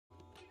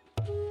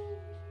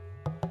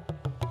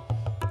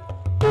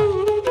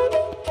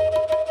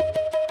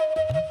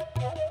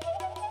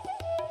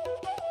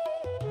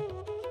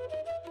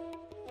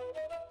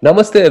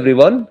Namaste,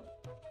 everyone.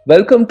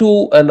 Welcome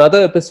to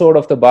another episode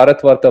of the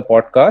Bharatvaarta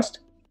podcast.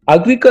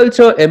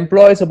 Agriculture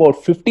employs about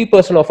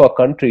 50% of our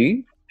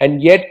country,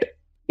 and yet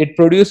it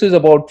produces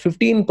about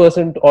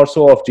 15% or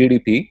so of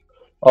GDP.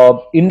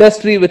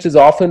 Industry, which is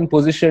often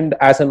positioned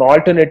as an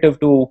alternative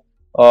to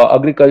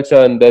agriculture,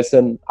 and there's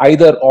an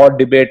either or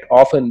debate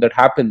often that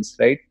happens,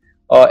 right?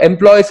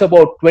 Employs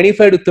about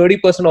 25 to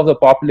 30% of the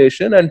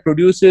population and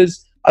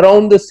produces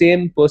around the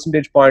same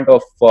percentage point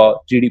of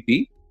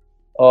GDP.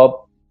 Uh,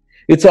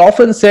 it's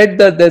often said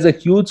that there's a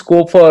huge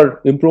scope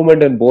for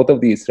improvement in both of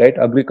these, right?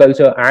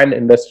 Agriculture and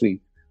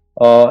industry.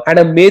 And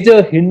a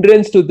major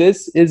hindrance to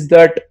this is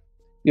that,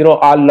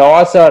 our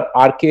laws are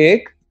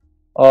archaic,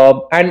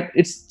 and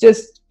it's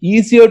just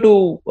easier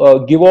to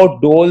give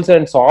out doles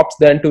and sops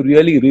than to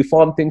really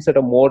reform things at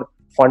a more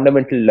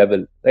fundamental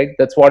level, right?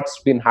 That's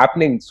what's been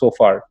happening so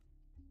far.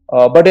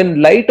 But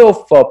in light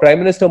of Prime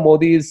Minister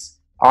Modi's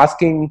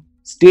asking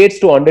states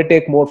to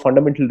undertake more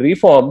fundamental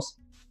reforms,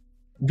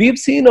 we've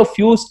seen a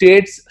few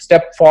states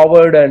step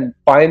forward and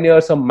pioneer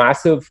some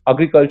massive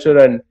agriculture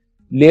and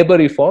labor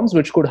reforms,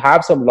 which could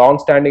have some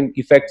long-standing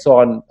effects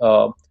on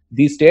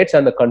these states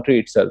and the country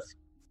itself.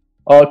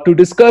 To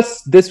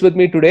discuss this with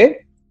me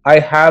today, I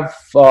have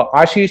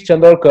Ashish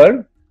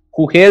Chandorkar,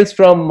 who hails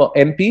from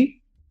MP,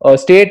 a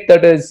state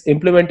that is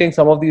implementing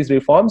some of these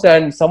reforms,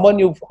 and someone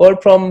you've heard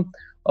from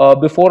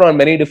before on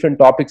many different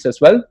topics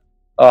as well.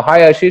 Hi,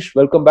 Ashish.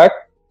 Welcome back.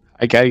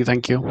 Hi, Gary.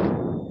 Thank you.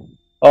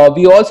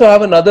 We also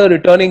have another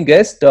returning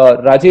guest,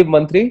 Rajiv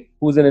Mantri,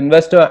 who's an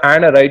investor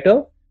and a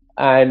writer,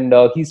 and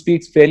he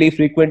speaks fairly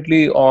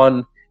frequently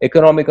on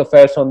economic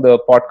affairs on the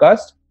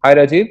podcast. Hi,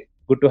 Rajiv.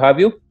 Good to have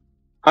you.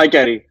 Hi,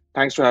 Gary.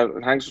 Happy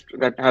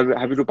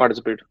to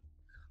participate.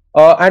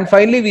 And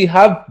finally, we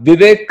have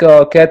Vivek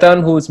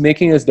Khaitan, who's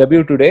making his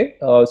debut today.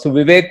 So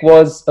Vivek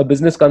was a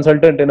business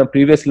consultant in a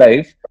previous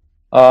life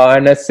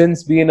and has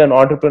since been an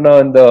entrepreneur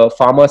in the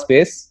pharma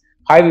space.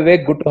 Hi,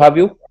 Vivek. Good to have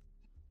you.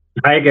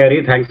 Hi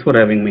Gary, thanks for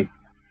having me.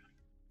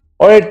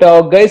 All right,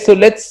 guys. So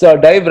let's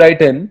dive right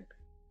in.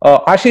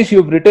 Ashish,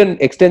 you've written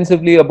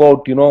extensively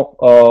about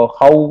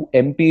how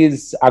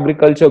MP's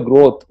agriculture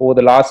growth over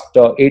the last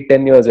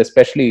 8-10 years,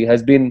 especially,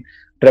 has been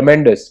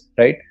tremendous,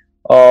 right?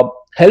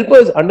 Help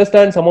us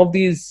understand some of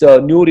these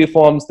new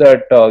reforms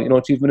that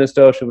Chief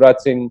Minister Shivraj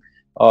Singh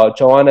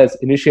Chauhan has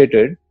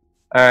initiated,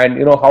 and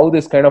how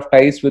this kind of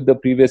ties with the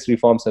previous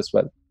reforms as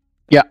well.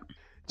 Yeah.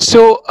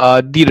 So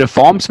the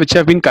reforms which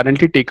have been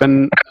currently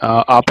taken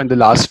up in the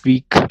last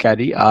week,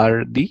 Gary,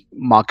 are the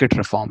market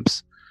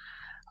reforms.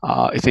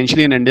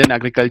 Essentially, in Indian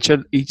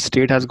agriculture, each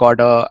state has got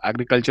a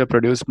agriculture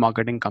produce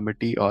marketing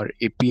committee, or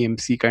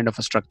APMC, kind of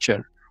a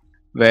structure,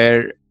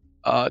 where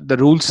the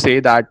rules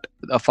say that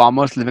the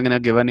farmers living in a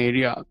given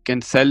area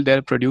can sell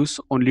their produce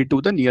only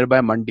to the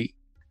nearby mandi,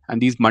 and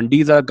these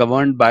mandis are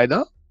governed by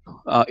the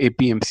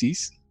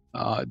APMCs.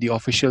 The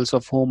officials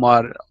of whom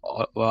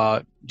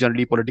are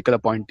generally political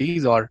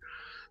appointees or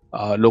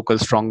local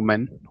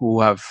strongmen who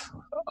have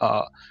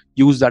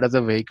used that as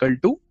a vehicle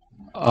to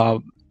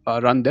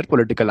run their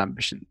political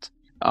ambitions.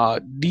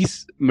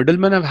 These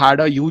middlemen have had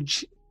a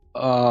huge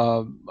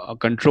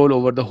control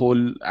over the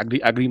whole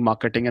agri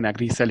marketing and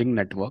agri selling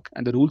network,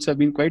 and the rules have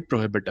been quite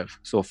prohibitive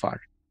so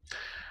far.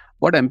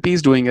 What MP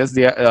is doing is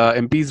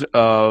MP is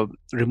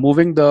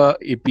removing the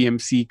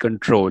APMC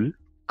control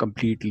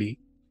completely,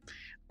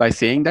 by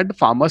saying that the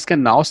farmers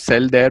can now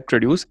sell their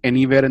produce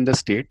anywhere in the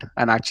state,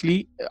 and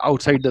actually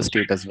outside the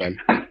state as well.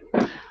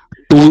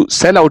 To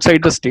sell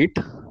outside the state,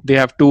 they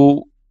have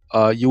to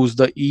use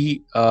the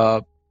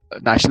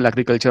National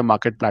Agriculture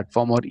Market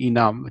Platform, or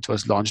ENAM, which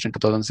was launched in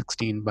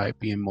 2016 by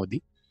PM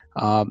Modi.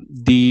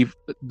 There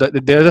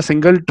is a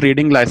single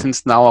trading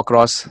license now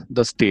across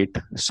the state,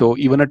 so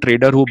even a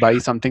trader who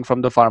buys something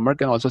from the farmer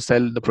can also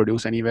sell the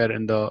produce anywhere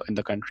in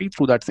the country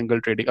through that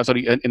single trading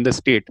in the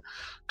state,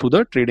 through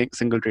the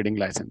single trading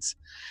license.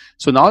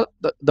 So now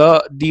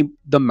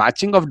the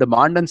matching of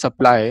demand and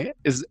supply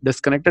is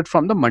disconnected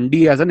from the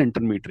mandi as an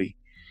intermediary.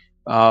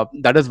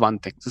 That is one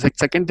thing. So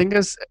second thing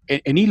is,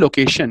 any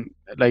location,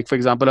 like for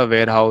example a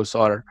warehouse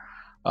or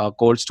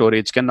cold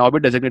storage, can now be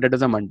designated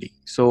as a mandi.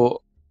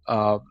 So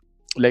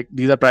like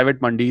these are private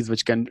mandis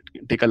which can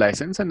take a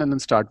license and then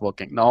start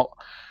working. Now,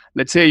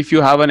 let's say if you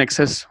have an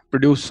excess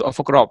produce of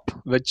a crop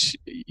which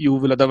you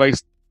will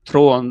otherwise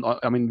throw on.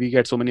 I mean, we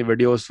get so many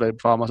videos where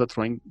farmers are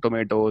throwing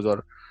tomatoes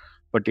or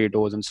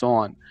potatoes and so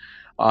on.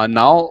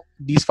 Now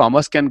these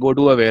farmers can go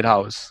to a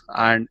warehouse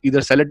and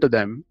either sell it to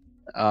them,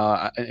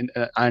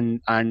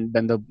 and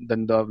then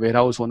the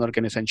warehouse owner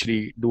can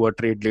essentially do a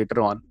trade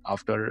later on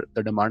after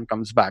the demand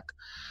comes back,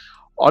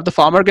 or the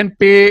farmer can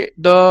pay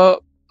the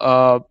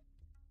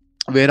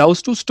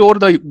warehouse to store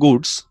the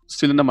goods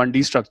still in the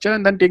mandi structure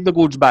and then take the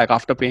goods back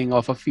after paying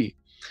off a fee.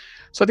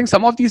 So I think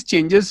some of these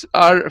changes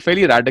are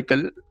fairly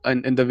radical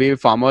in the way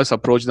farmers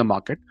approach the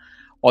market.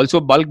 Also,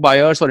 bulk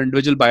buyers or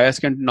individual buyers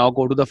can now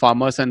go to the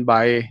farmers and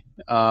buy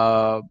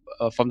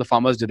from the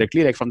farmers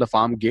directly, like from the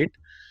farm gate.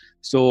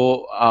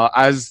 So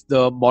as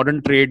the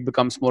modern trade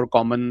becomes more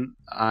common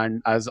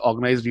and as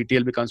organized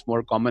retail becomes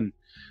more common,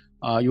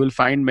 you will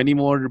find many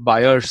more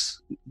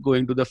buyers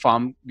going to the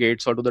farm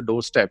gates or to the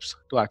doorsteps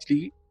to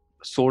actually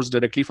source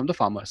directly from the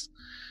farmers.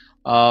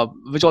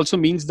 Which also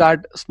means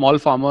that small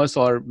farmers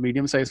or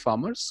medium-sized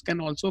farmers can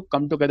also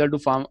come together to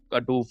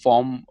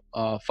form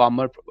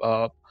farmer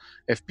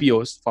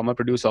FPOs, farmer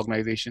produce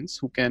organizations,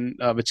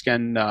 which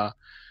can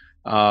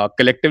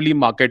collectively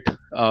market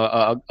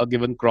a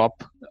given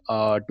crop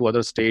to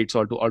other states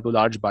or to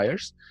large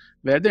buyers,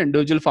 where the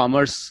individual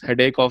farmer's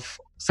headache of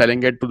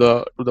selling it to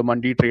the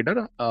mandi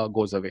trader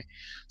goes away.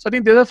 So I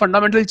think there's a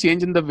fundamental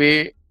change in the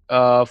way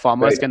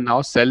farmers can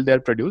now sell their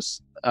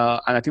produce,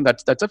 and I think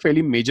that's a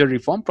fairly major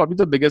reform, probably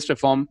the biggest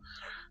reform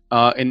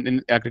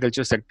in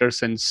agriculture sector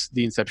since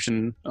the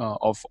inception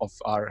of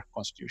our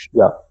constitution.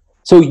 Yeah.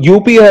 So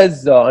UP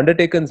has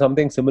undertaken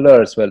something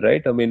similar as well,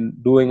 right? I mean,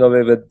 doing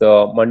away with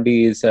the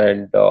mandis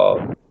and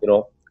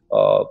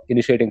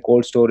initiating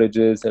cold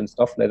storages and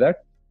stuff like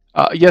that.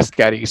 Yes,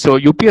 Gary. So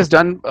UP has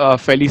done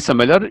fairly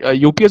similar.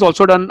 UP has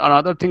also done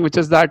another thing, which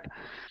is that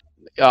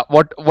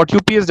what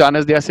UP has done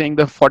is they are saying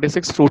the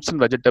 46 fruits and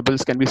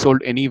vegetables can be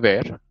sold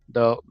anywhere.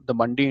 The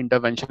mandi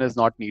intervention is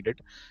not needed.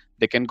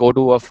 They can go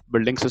to a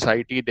building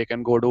society. They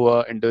can go to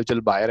a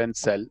individual buyer and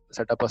set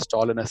up a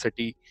stall in a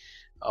city,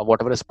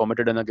 whatever is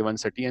permitted in a given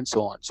city, and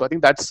so on. So I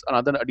think that's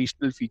another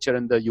additional feature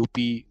in the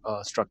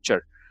UP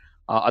structure.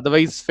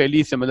 Otherwise,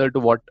 fairly similar to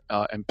what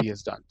MP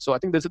has done. So I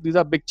think these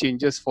are big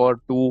changes for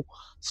two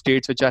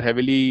states which are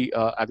heavily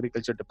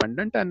agriculture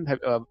dependent and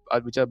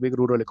which are big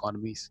rural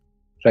economies.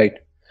 Right.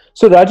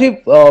 So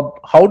Rajiv,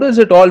 how does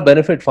it all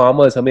benefit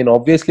farmers? I mean,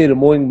 obviously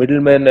removing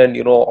middlemen and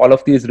all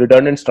of these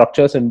redundant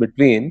structures in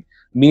between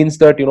means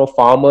that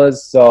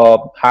farmers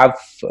have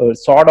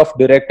sort of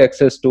direct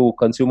access to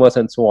consumers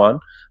and so on.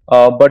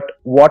 But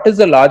what is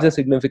the larger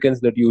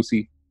significance that you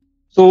see?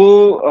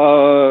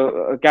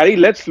 So, Carrie,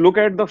 let's look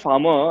at the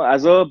farmer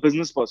as a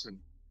business person.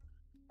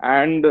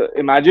 And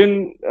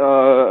imagine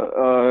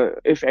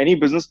if any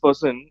business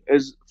person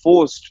is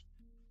forced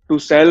to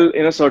sell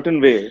in a certain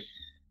way,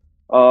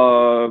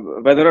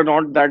 whether or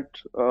not that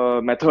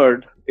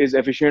method is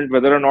efficient,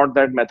 whether or not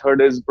that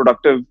method is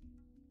productive,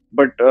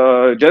 but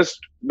just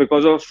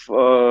because of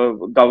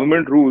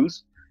government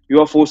rules, you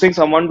are forcing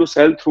someone to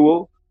sell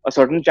through a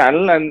certain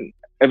channel and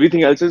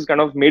everything else is kind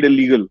of made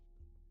illegal.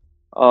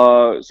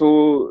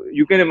 So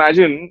you can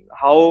imagine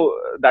how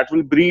that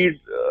will breed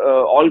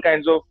all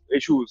kinds of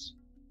issues.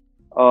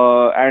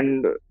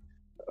 And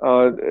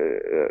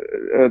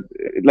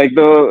like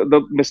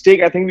the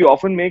mistake I think we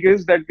often make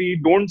is that we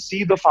don't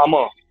see the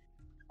farmer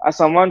as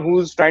someone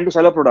who's trying to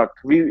sell a product.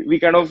 We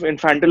kind of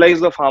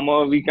infantilize the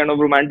farmer. We kind of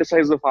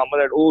romanticize the farmer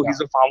that, oh, he's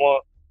a farmer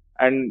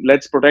and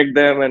let's protect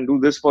them and do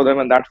this for them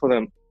and that for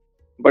them.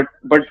 But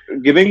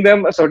giving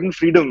them a certain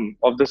freedom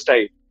of this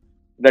type,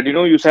 that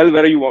you sell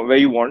where you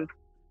want,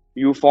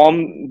 you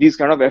form these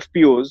kind of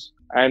FPOs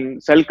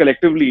and sell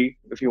collectively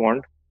if you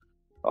want.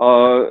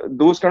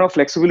 Those kind of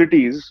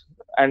flexibilities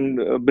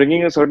and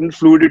bringing a certain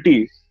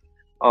fluidity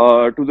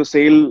to the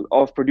sale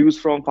of produce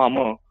from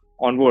farmer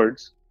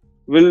onwards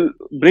will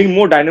bring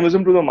more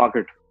dynamism to the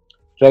market.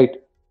 Right.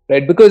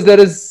 Because there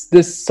is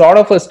this sort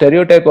of a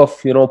stereotype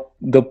of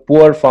the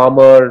poor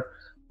farmer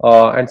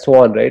and so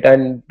on, right?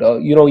 And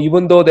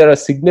even though there are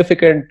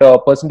significant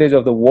percentage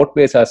of the vote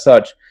base as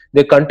such,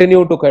 they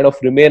continue to kind of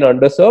remain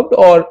underserved,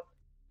 or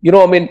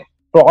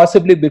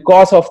possibly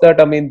because of that,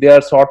 they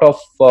are sort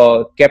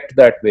of kept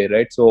that way,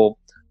 right? So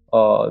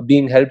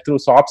being helped through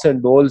SOPs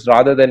and doles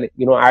rather than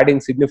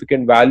adding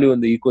significant value in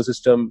the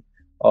ecosystem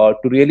to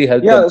really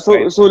help them.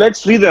 So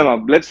let's free them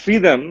up. Let's free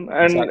them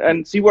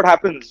and see what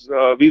happens.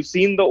 We've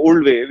seen the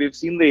old way. We've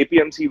seen the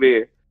APMC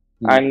way.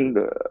 And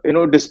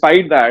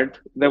despite that,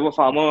 there was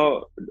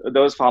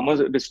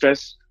farmers'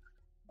 distress.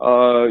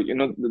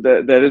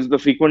 There is the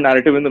frequent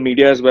narrative in the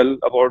media as well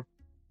about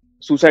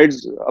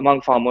suicides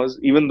among farmers.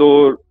 Even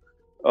though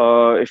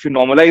if you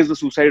normalize the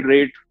suicide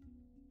rate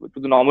to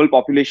the normal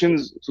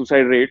population's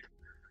suicide rate,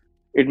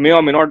 it may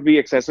or may not be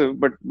excessive.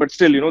 But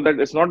still, that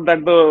it's not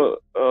that the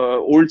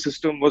old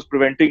system was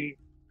preventing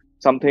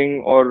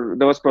something or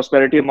there was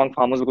prosperity among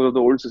farmers because of the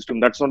old system.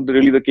 That's not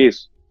really the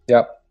case.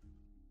 Yeah.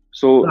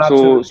 So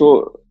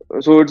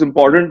it's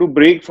important to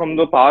break from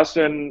the past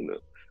and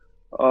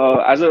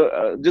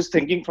just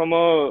thinking from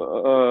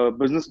a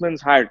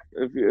businessman's hat.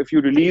 If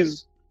you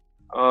release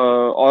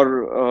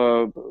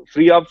or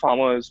free up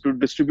farmers to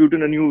distribute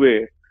in a new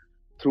way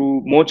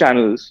through more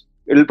channels,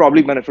 it'll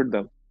probably benefit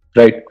them.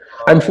 Right.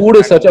 And food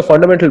is such a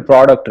fundamental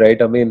product, right?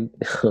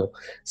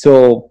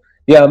 So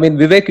yeah,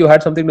 Vivek, you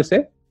had something to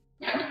say?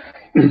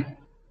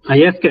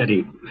 Yes,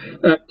 Kerry.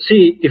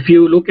 See, if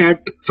you look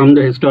at from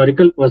the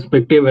historical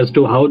perspective as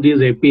to how these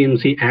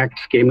APMC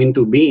acts came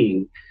into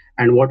being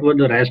and what were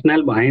the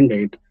rationale behind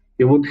it,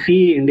 you would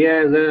see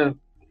India as a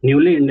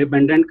newly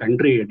independent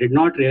country. It did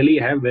not really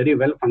have very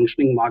well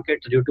functioning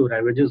markets due to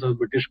ravages of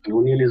British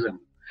colonialism.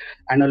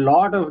 And a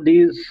lot of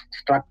these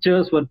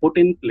structures were put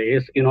in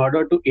place in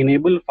order to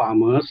enable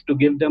farmers to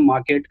give them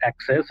market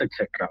access,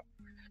 etc.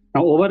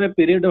 Now, over a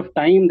period of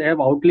time, they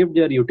have outlived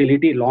their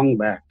utility long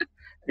back.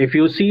 If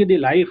you see the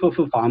life of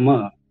a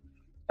farmer,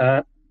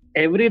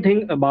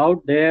 everything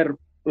about their,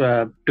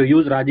 to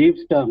use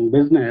Rajiv's term,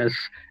 business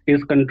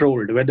is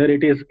controlled, whether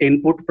it is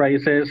input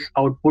prices,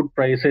 output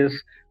prices,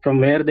 from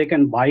where they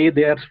can buy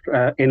their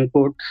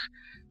inputs,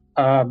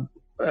 uh,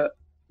 uh,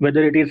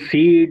 whether it is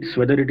seeds,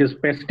 whether it is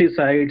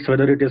pesticides,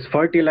 whether it is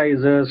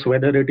fertilizers,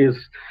 whether it is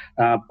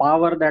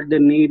power that they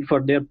need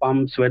for their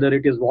pumps, whether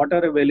it is water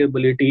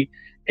availability,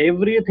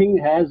 everything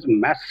has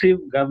massive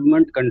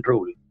government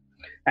control.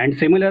 And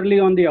similarly,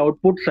 on the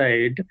output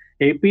side,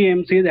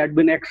 APMCs had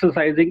been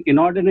exercising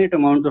inordinate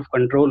amounts of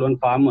control on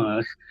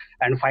farmers.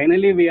 And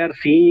finally, we are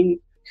seeing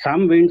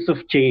some winds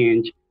of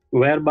change,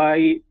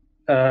 whereby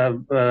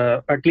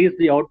at least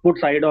the output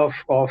side of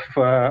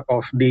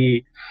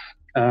the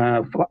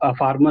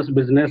farmer's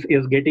business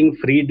is getting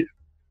freed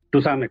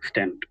to some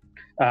extent.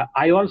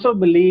 I also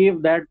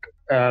believe that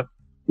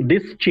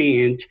this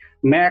change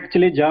may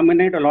actually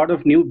germinate a lot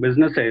of new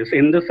businesses,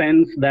 in the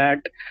sense that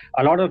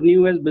a lot of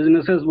new age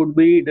businesses would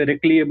be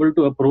directly able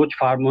to approach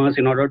farmers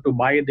in order to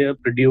buy their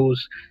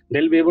produce.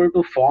 They'll be able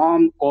to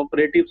form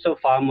cooperatives of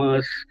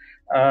farmers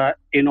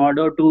in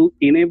order to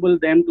enable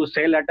them to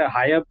sell at a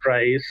higher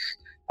price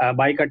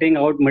by cutting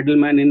out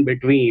middlemen in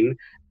between.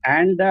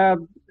 And a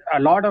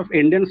lot of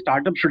Indian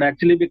startups should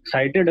actually be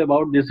excited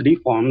about these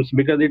reforms,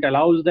 because it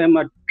allows them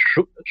a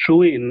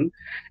shoe-in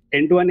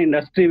into an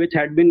industry which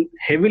had been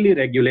heavily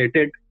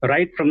regulated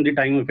right from the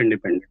time of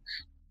independence.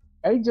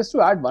 Just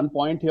to add one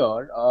point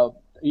here,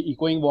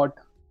 echoing what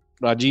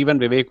Rajiv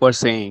and Vivek were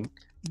saying,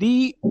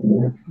 the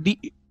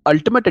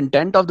ultimate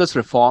intent of this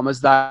reform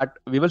is that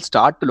we will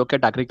start to look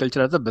at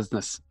agriculture as a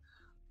business.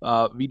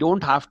 We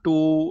don't have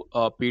to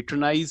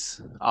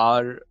patronize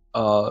our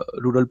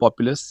rural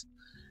populace.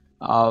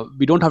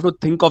 We don't have to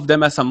think of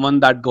them as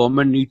someone that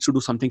government needs to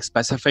do something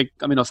specific.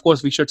 I mean, of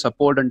course, we should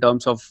support in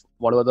terms of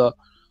whatever the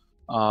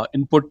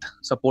input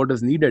support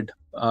is needed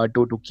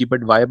to keep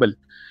it viable.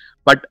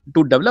 But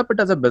to develop it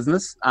as a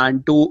business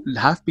and to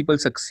have people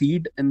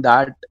succeed in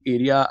that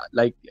area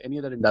like any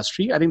other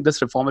industry, I think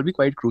this reform will be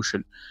quite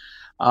crucial.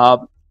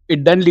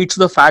 It then leads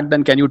to the fact,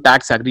 then can you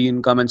tax agri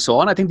income and so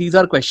on? I think these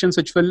are questions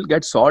which will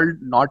get solved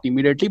not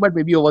immediately, but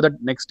maybe over the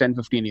next 10,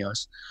 15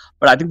 years.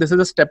 But I think this is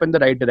a step in the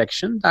right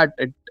direction, that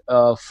it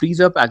frees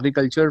up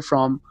agriculture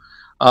from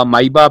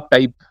MyBab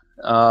type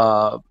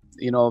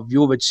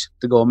view which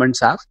the governments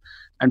have,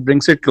 and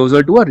brings it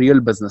closer to a real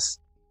business.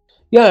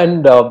 Yeah,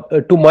 and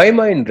to my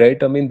mind,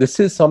 right, I mean, this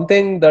is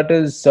something that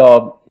is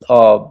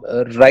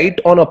right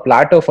on a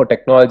platter for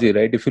technology,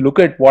 right? If you look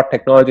at what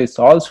technology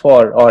solves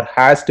for, or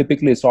has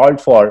typically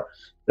solved for,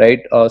 right,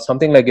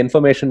 something like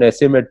information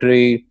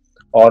asymmetry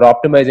or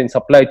optimizing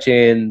supply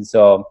chains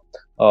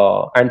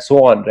and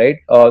so on, right?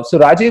 So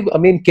Rajiv, I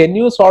mean, can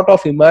you sort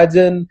of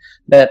imagine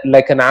that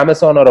like an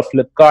Amazon or a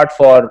Flipkart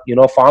for,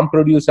 farm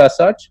produce as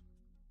such?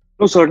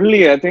 No,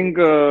 certainly. I think,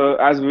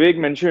 as Vivek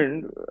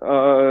mentioned,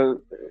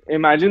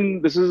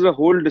 imagine this is a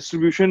whole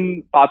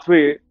distribution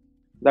pathway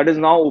that is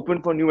now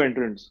open for new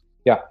entrants.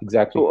 Yeah,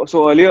 exactly.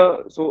 So earlier,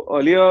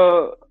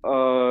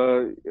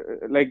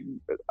 like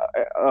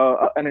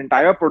an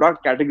entire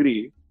product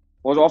category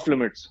was off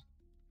limits.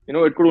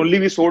 It could only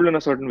be sold in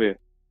a certain way,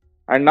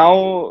 and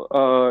now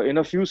in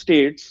a few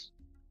states,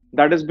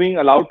 that is being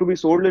allowed to be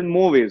sold in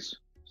more ways.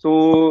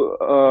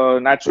 So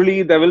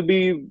naturally, there will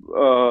be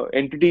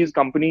entities,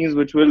 companies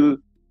which will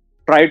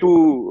try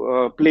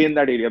to play in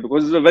that area,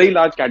 because it's a very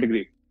large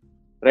category,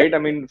 right? I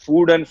mean,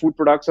 food and food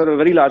products are a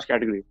very large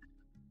category.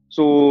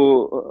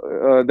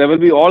 So there will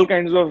be all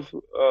kinds of,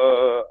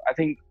 I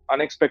think,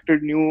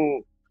 unexpected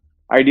new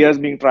ideas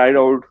being tried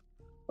out.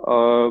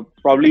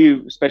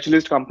 Probably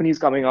specialist companies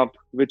coming up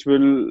which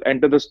will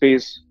enter the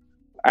space.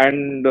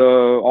 And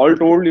all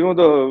told,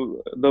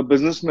 the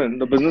businessman,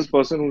 the business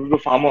person who's the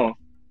farmer,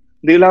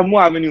 they'll have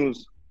more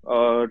avenues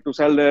to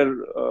sell their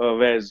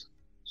wares.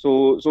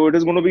 So it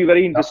is going to be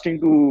very interesting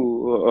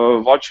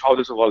to watch how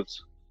this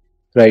evolves.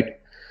 Right.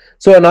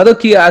 So another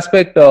key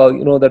aspect,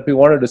 that we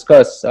want to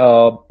discuss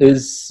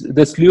is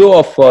the slew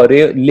of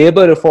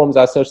labor reforms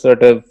as such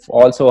that have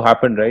also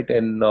happened, right,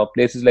 in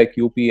places like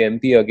UP,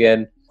 MP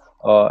again,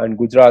 and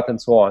Gujarat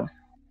and so on,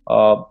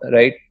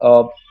 right?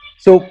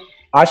 So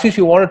Ashish,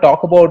 you want to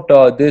talk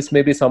about this?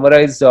 Maybe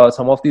summarize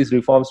some of these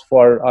reforms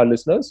for our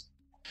listeners.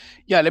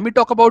 Yeah, let me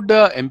talk about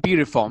the MP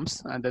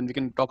reforms, and then we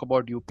can talk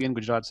about UP and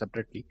Gujarat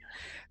separately.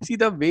 See,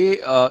 the way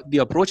the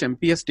approach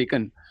MP has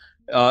taken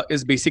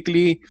is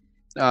basically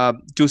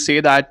to say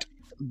that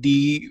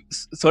the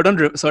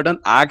certain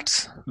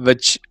acts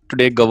which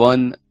today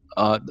govern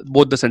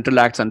both the central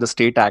acts and the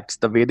state acts,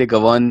 the way they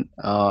govern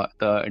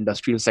the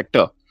industrial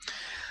sector,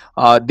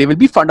 they will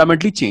be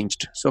fundamentally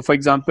changed. So, for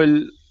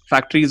example,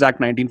 Factories Act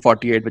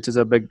 1948, which is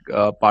a big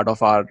part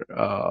of our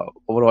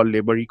overall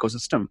labor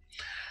ecosystem,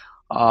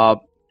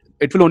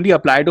 it will only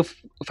apply to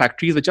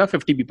factories which are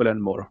 50 people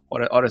and more,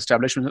 or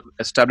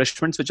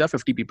establishments which are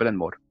 50 people and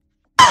more.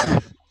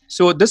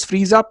 So this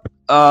frees up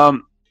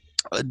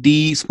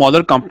the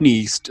smaller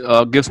companies,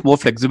 gives more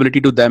flexibility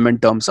to them in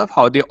terms of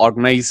how they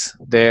organize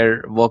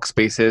their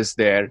workspaces,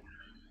 their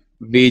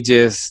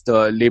wages,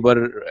 the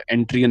labor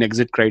entry and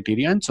exit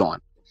criteria, and so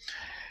on.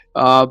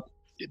 Uh,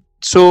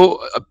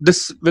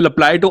 this will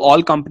apply to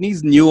all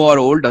companies, new or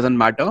old, doesn't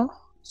matter.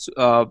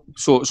 So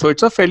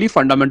it's a fairly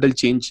fundamental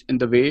change in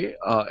the way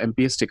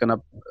MP has taken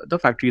up the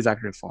Factories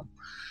Act reform.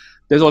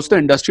 There's also the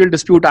Industrial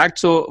Dispute Act.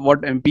 So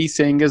what MP is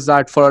saying is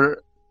that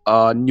for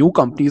new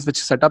companies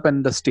which set up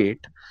in the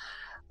state,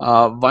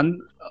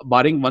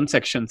 barring one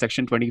section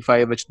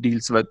 25, which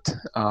deals with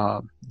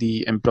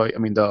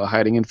the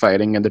hiring and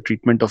firing and the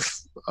treatment of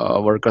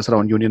workers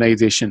around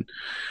unionization.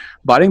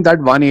 Barring that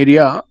one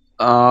area,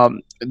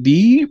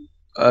 the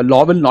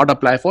law will not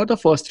apply for the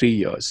first 3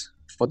 years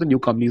for the new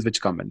companies which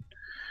come in.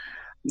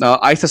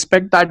 I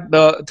suspect that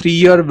the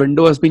 3-year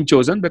window has been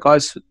chosen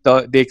because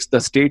the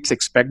states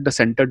expect the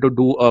center to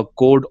do a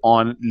code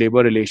on labor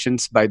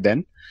relations by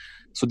then.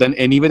 So then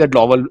anyway, that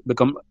law will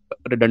become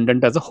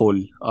redundant as a whole.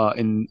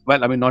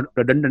 Not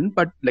redundant,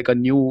 but like a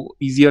new,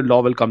 easier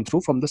law will come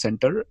through from the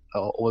center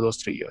over those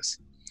 3 years.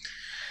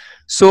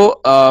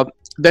 So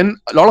then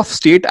a lot of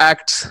state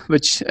acts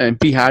which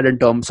MP had in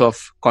terms of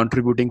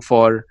contributing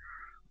for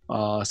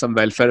some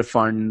welfare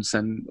funds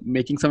and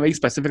making some very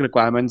specific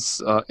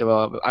requirements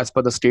as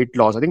per the state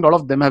laws, I think a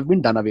lot of them have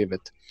been done away with.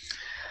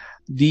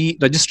 The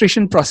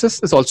registration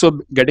process is also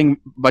getting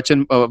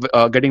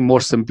getting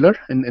more simpler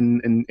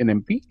in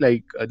MP.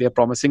 Like they are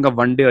promising a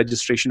one-day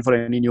registration for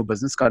any new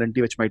business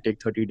currently, which might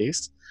take 30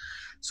 days.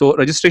 So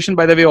registration,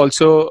 by the way,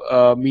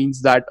 also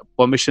means that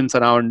permissions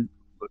around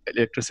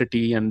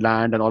electricity and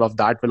land and all of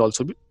that will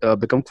also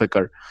become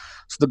quicker.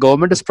 So the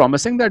government is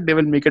promising that they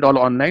will make it all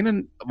online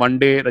and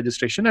one-day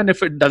registration. And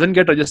if it doesn't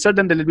get registered,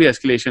 then there will be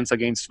escalations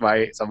against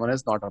why someone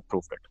has not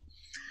approved it.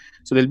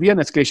 So there'll be an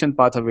escalation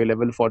path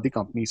available for the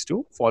companies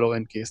to follow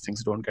in case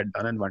things don't get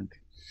done in one day.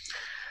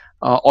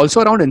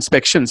 Also around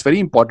inspections, very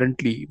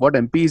importantly, what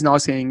MP is now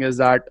saying is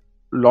that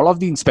a lot of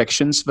the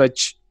inspections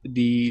which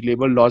the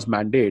labor laws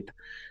mandate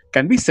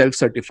can be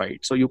self-certified.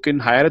 So you can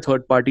hire a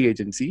third-party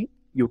agency.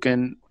 You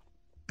can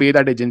pay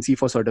that agency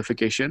for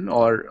certification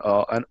or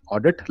an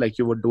audit, like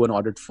you would do an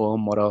audit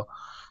firm or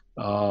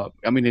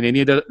in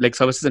any other like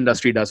services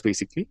industry does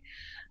basically.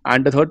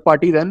 And the third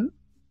party then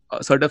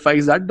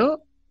certifies that the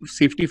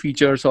safety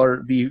features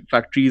or the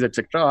factories,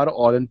 etc., are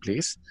all in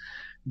place.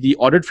 The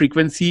audit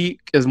frequency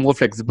is more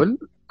flexible.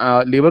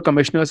 Labor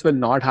commissioners will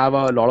not have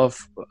a lot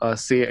of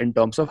say in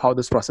terms of how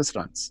this process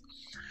runs.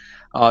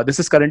 This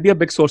is currently a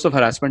big source of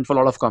harassment for a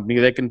lot of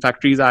companies. Like in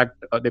Factories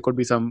Act, there could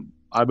be some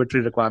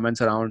arbitrary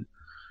requirements around,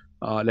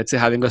 let's say,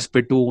 having a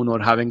spittoon or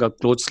having a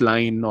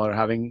clothesline or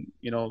having,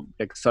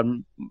 like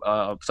some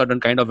certain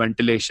kind of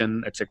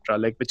ventilation, etc.,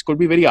 like which could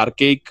be very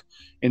archaic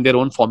in their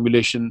own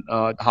formulation,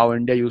 how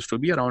India used to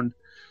be around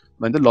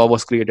when the law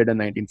was created in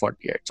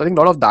 1948. So I think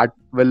a lot of that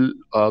will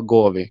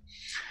go away.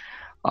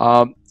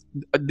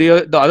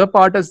 The other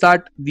part is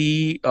that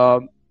the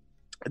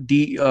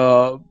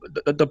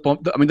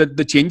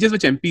changes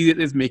which MP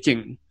is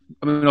making.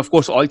 I mean, of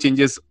course, all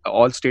changes,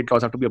 all state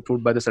laws have to be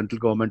approved by the central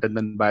government and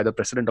then by the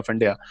President of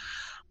India.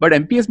 But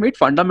MP has made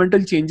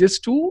fundamental changes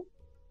to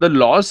the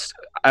laws.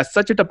 As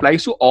such, it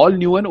applies to all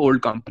new and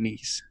old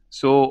companies.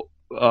 So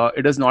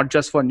it is not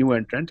just for new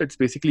entrants. It's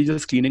basically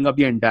just cleaning up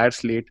the entire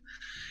slate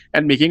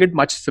and making it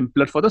much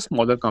simpler for the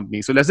smaller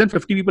companies. So less than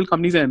 50 people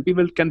companies in MP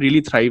can really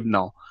thrive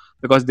now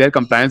because their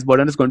compliance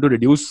burden is going to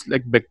reduce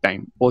like big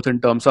time, both in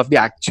terms of the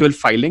actual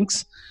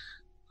filings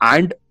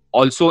and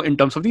also in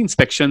terms of the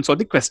inspections or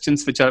the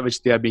questions which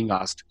they are being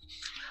asked.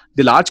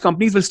 The large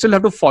companies will still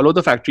have to follow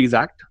the Factories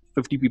Act,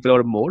 50 people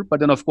or more. But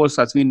then, of course,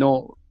 as we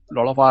know, a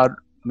lot of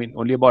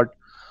only about,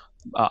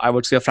 I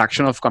would say a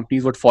fraction of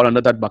companies would fall under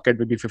that bucket,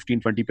 maybe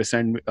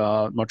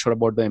 15-20%. Not sure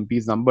about the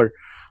MP's number.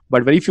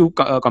 But very few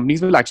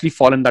companies will actually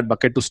fall in that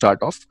bucket to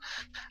start off.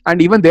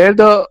 And even there,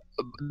 for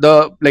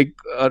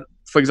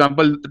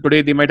example,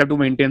 today they might have to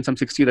maintain some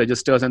 60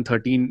 registers and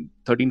 13,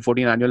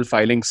 14 annual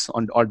filings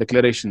or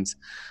declarations.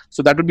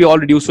 So that would be all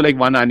reduced to like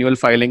one annual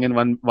filing and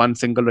one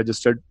single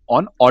registered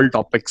on all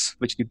topics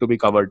which need to be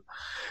covered.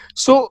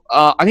 So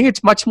I think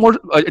it's much more,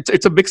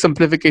 it's a big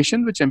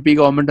simplification which MP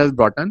government has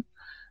brought in.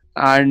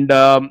 And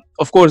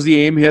of course,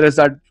 the aim here is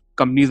that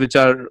companies which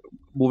are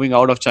moving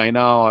out of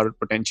China or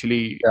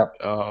potentially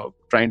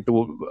trying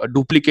to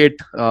duplicate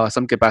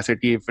some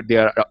capacity if they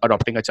are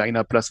adopting a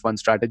China plus one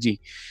strategy.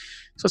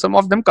 So some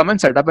of them come and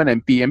set up an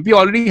MP. MP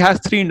already has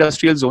 3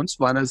 industrial zones.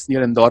 One is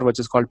near Indore, which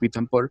is called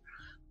Pithampur.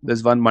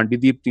 There's one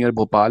Mandideep near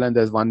Bhopal, and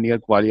there's one near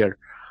Gwalior.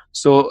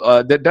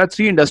 So there are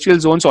 3 industrial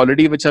zones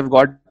already which have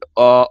got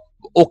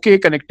okay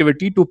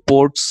connectivity to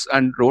ports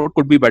and road.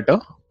 Could be better,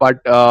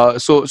 but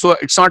so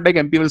it's not like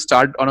MP will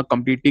start on a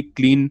completely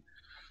clean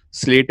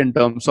slate in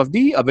terms of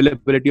the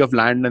availability of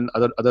land and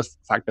other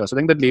factors. So I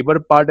think the labor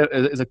part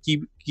is a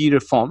key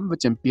reform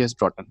which MP has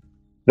brought in.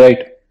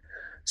 Right.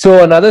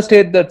 So another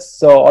state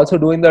that's also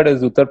doing that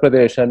is Uttar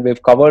Pradesh, and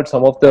we've covered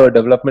some of the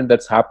development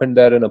that's happened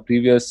there in a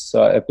previous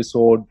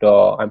episode.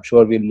 I'm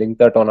sure we'll link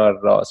that on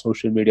our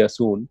social media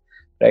soon,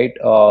 right?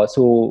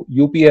 So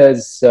UP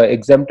has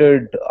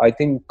exempted, I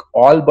think,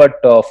 all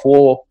but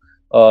 4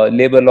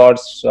 labor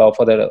laws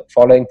for the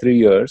following 3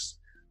 years.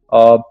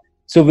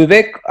 So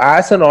Vivek,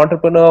 as an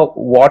entrepreneur,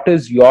 what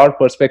is your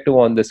perspective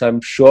on this?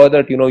 I'm sure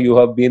that you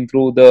have been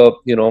through the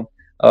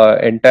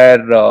entire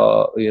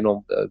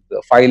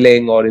the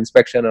filing or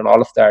inspection and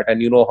all of that,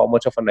 and you know how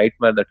much of a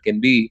nightmare that can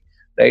be,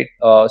 right?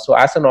 So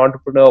as an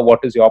entrepreneur, what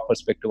is your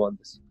perspective on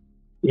this?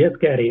 Yes,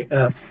 Gary.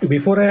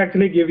 Before I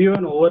actually give you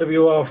an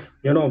overview of,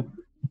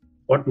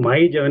 what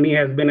my journey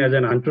has been as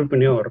an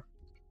entrepreneur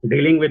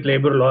dealing with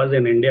labor laws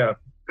in India,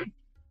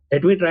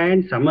 let me try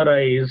and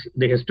summarize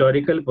the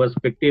historical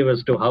perspective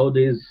as to how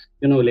these,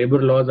 labor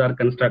laws are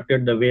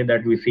constructed the way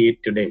that we see it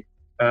today.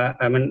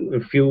 I mean,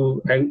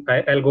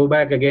 I'll go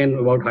back again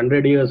about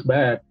 100 years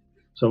back.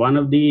 So one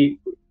of the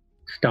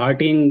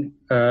starting,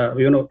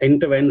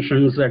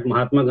 interventions that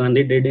Mahatma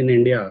Gandhi did in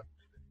India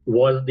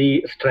was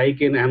the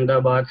strike in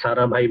Ahmedabad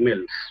Sarabhai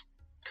mills.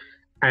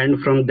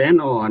 And from then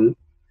on,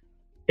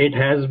 it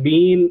has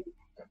been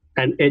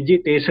an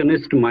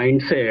agitationist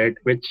mindset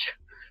which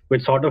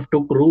sort of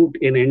took root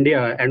in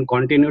India and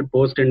continued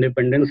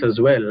post-independence as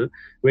well,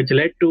 which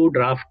led to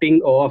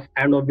drafting of,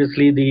 and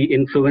obviously the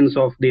influence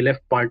of the left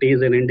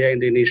parties in India in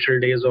the initial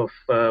days of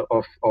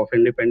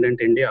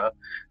independent India,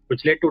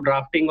 which led to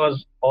drafting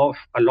of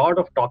a lot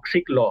of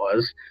toxic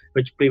laws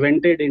which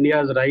prevented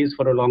India's rise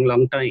for a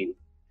long time.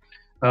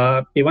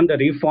 Even the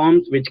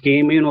reforms which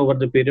came in over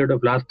the period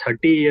of last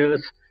 30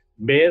 years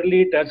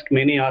barely touched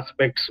many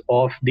aspects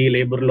of the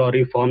labor law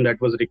reform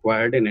that was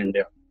required in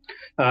India.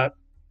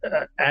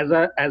 As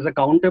a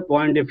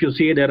counterpoint, if you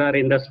see, there are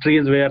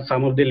industries where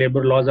some of the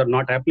labor laws are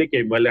not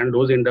applicable, and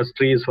those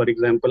industries, for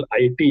example,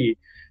 IT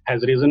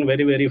has risen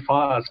very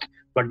fast,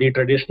 but the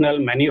traditional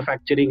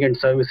manufacturing and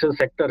services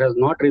sector has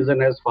not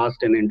risen as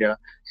fast in India,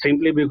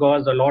 simply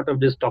because a lot of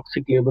these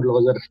toxic labor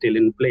laws are still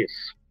in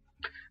place.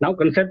 Now,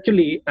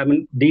 conceptually, I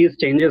mean, these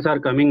changes are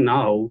coming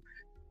now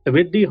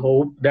with the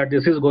hope that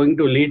this is going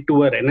to lead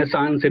to a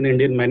renaissance in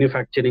Indian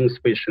manufacturing,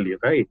 especially,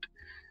 right?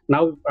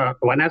 Now,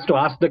 one has to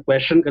ask the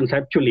question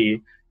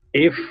conceptually,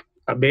 if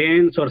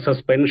abeyance or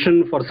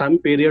suspension for some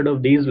period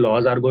of these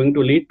laws are going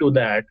to lead to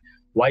that,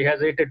 why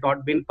has it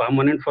not been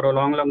permanent for a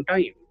long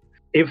time?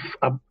 If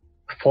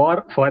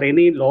for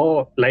any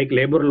law like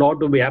labor law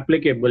to be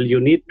applicable, you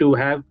need to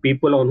have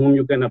people on whom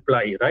you can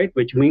apply, right?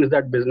 Which means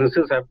that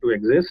businesses have to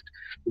exist,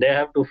 they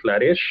have to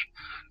flourish.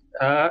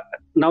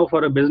 Now,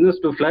 for a business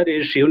to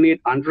flourish, you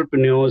need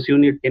entrepreneurs, you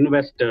need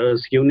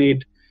investors, you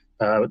need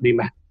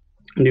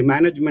the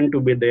management to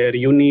be there,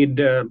 you need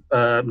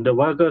the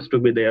workers to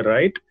be there,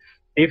 right?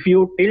 If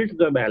you tilt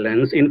the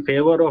balance in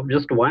favor of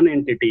just one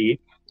entity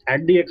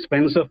at the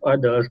expense of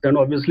others, then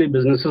obviously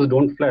businesses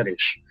don't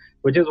flourish,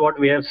 which is what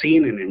we have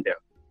seen in India.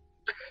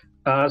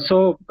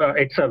 So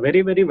it's a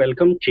very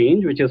welcome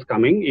change which is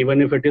coming,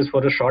 even if it is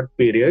for a short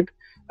period,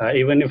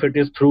 even if it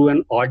is through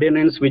an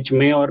ordinance which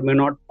may or may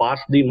not pass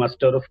the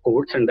muster of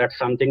courts, and that's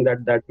something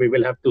that we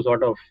will have to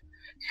sort of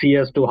see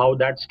as to how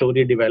that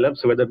story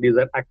develops, whether these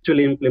are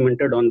actually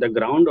implemented on the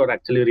ground or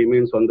actually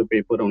remains on the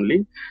paper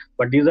only.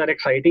 But these are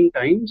exciting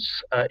times,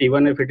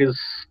 even if it is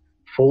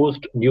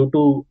forced due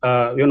to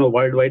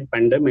worldwide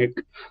pandemic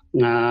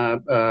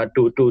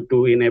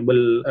to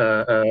enable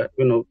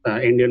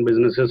Indian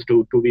businesses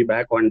to be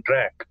back on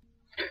track.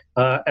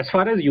 As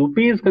far as UP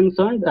is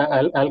concerned,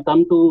 I'll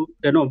come to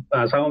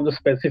some of the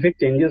specific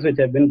changes which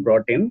have been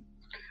brought in.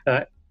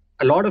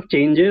 A lot of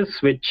changes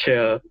which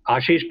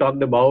Ashish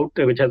talked about,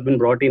 which has been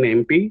brought in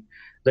MP.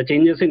 The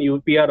changes in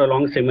UP are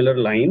along similar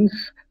lines.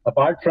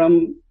 Apart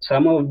from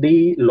some of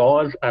the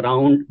laws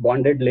around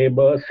bonded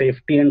labor,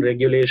 safety and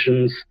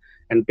regulations,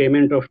 and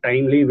payment of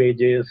timely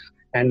wages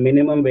and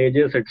minimum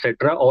wages,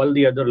 etc., all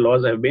the other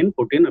laws have been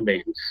put in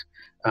abeyance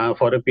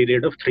for a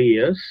period of 3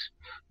 years,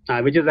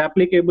 which is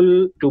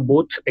applicable to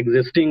both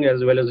existing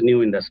as well as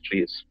new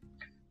industries.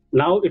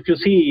 Now, if you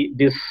see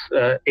this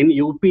in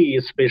UP,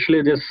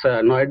 especially this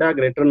Noida,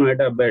 Greater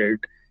Noida belt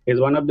is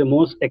one of the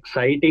most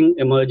exciting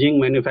emerging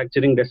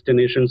manufacturing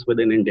destinations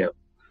within India.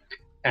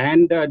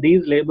 And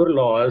these labor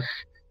laws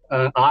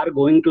are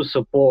going to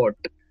support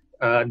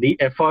the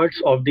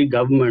efforts of the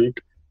government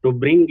to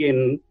bring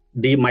in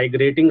the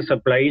migrating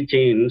supply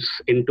chains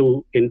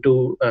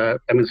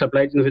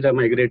supply chains which are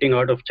migrating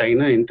out of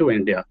China into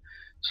India.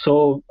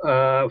 So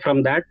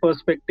from that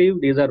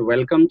perspective, these are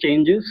welcome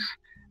changes.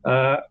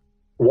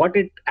 What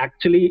it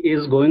actually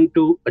is going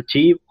to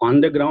achieve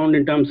on the ground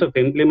in terms of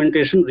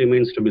implementation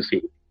remains to be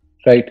seen.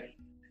 Right.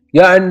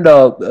 Yeah, and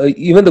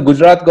even the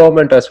Gujarat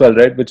government as well,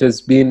 right, which has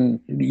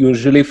been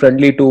usually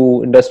friendly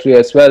to industry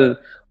as well,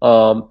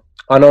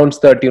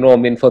 announced that,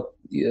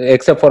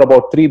 except for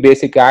about 3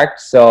 basic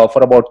acts,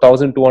 for about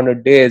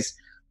 1,200 days,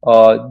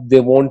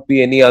 there won't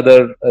be any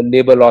other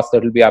labor laws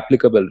that will be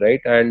applicable, right?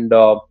 And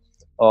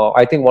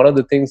I think one of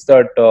the things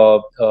that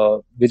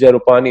Vijay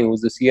Rupani, who's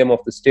the CM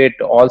of the state,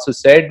 also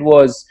said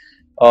was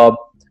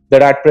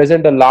that at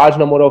present a large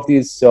number of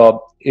these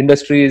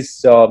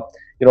industries,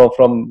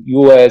 from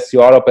US,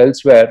 Europe,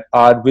 elsewhere,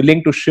 are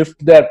willing to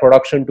shift their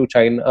production to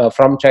China,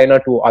 from China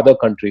to other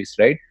countries,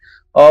 right?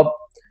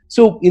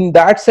 So in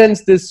that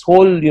sense, this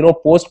whole,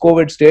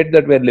 post-COVID state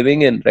that we're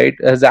living in, right,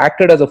 has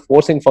acted as a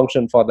forcing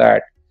function for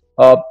that.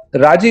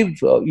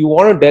 Rajiv, you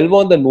want to delve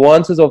on the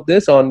nuances of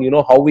this, on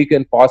how we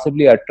can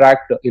possibly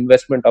attract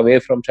investment away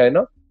from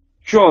China?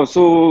 Sure.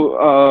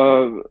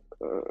 So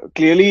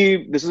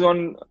clearly, this is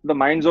on the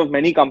minds of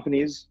many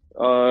companies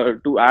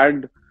to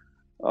add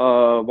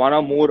one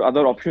or more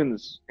other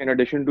options in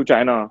addition to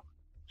China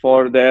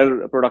for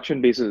their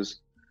production bases.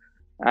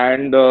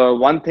 And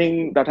one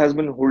thing that has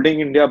been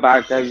holding India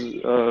back, as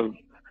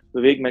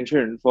Vivek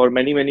mentioned, for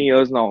many, many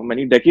years now,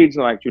 many decades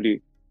now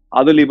actually,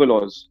 are the labor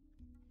laws.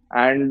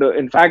 And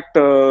in fact,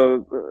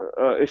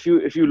 if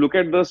you look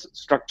at the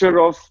structure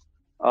of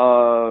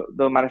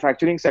the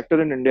manufacturing sector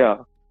in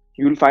India,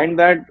 you'll find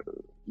that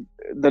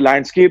the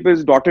landscape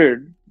is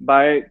dotted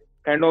by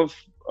kind of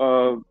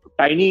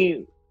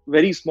tiny,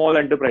 very small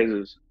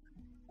enterprises,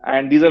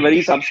 and these are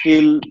very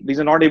subscale. These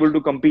are not able to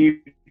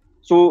compete.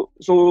 So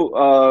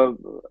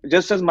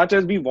just as much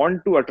as we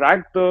want to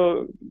attract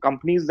the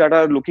companies that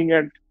are looking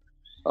at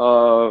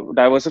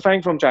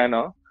diversifying from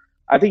China,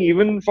 I think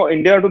even for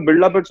India to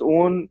build up its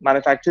own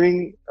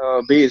manufacturing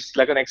base,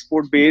 like an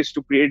export base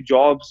to create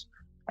jobs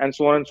and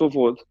so on and so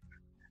forth,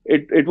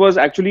 it was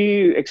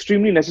actually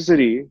extremely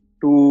necessary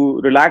to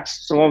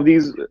relax some of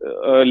these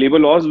labor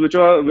laws, which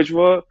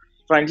were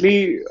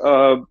frankly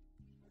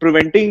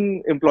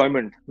preventing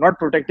employment, not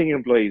protecting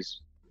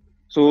employees.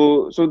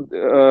 When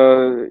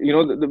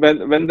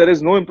there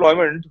is no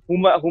employment,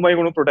 whom are you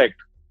going to protect?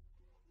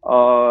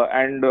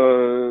 And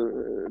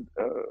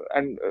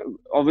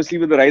obviously,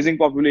 with the rising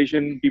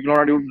population, people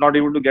are not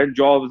able to get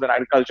jobs, and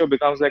agriculture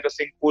becomes like a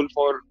sinkhole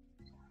for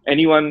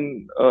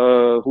anyone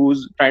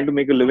who's trying to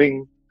make a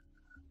living.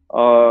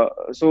 The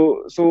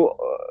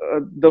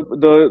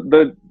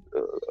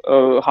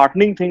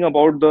heartening thing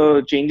about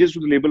the changes to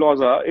the labor laws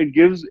are it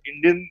gives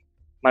Indian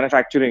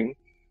manufacturing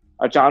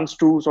a chance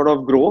to sort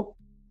of grow,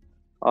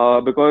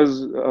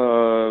 because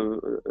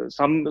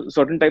some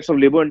certain types of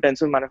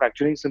labor-intensive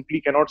manufacturing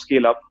simply cannot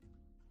scale up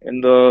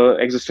with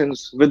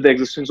the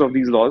existence of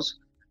these laws.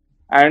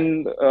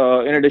 And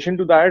in addition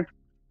to that,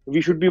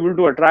 we should be able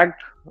to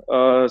attract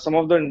some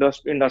of the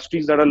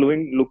industries that are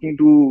looking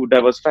to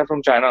diversify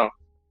from China.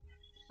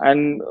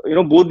 And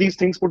both these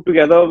things put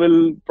together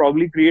will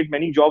probably create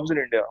many jobs in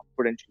India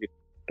potentially.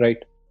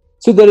 Right.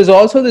 So there is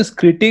also this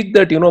critique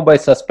that by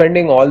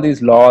suspending all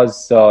these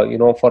laws,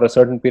 for a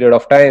certain period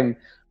of time,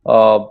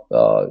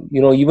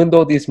 even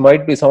though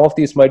some of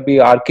these might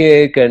be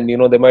archaic, and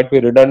they might be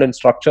redundant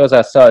structures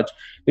as such,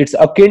 it's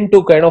akin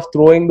to kind of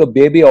throwing the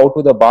baby out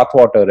with the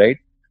bathwater, right?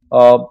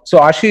 So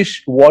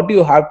Ashish, what do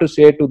you have to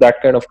say to that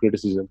kind of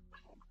criticism?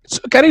 So,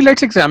 Carrie,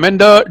 let's examine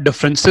the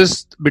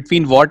differences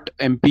between what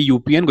MP,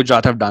 UP, and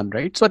Gujarat have done,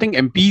 right? So, I think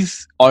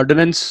MP's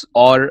ordinance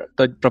or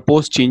the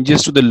proposed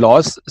changes to the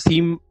laws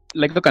seem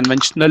like a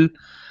conventional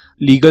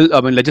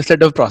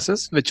legislative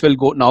process, which will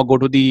go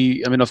to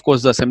the, of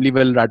course, the assembly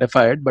will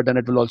ratify it, but then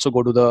it will also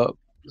go to the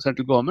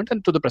central government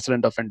and to the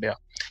president of India.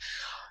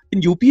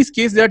 In UP's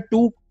case, there are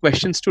two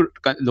questions to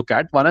look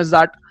at. One is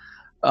that,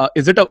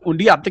 is it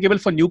only applicable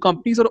for new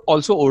companies or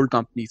also old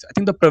companies? I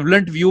think the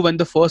prevalent view when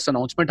the first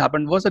announcement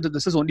happened was that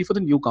this is only for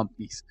the new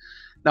companies.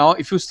 Now,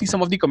 if you see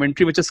some of the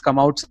commentary which has come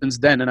out since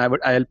then, and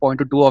I'll point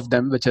to two of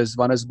them, which is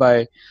one is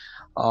by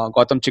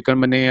Gautam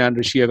Chikkarmane and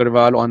Rishi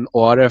Agarwal on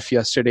ORF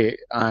yesterday,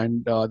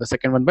 and the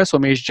second one by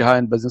Somesh Jha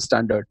in Business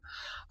Standard.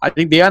 I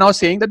think they are now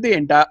saying that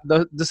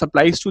this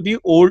applies to the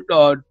old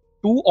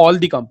to all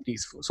the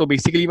companies. So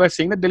basically, we're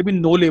saying that there will be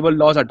no labor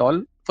laws at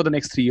all for the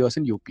next 3 years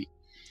in UP.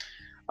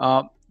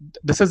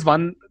 This is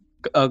one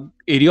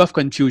area of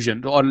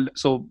confusion.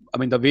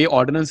 The way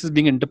ordinance is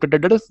being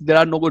interpreted is there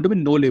are going to be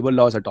no labor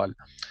laws at all.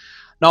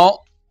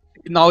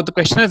 Now the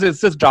question is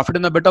this drafted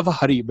in a bit of a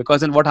hurry?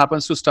 Because then what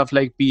happens to stuff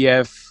like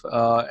PF,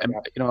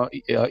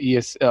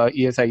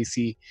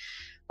 ESIC?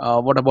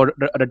 What about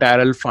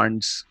retiral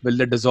funds? Will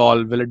they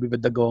dissolve? Will it be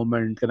with the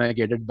government? Can I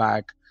get it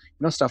back?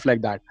 Stuff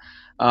like that.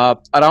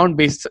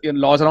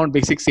 Laws around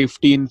basic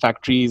safety in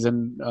factories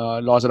and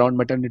laws around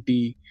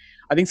maternity.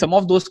 I think some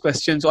of those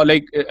questions are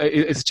like,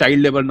 is child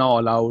labor now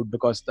allowed?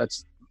 Because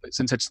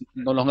since it's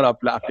no longer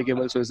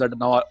applicable, so is that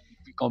now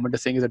the government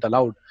is saying, is it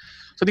allowed?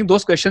 So I think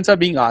those questions are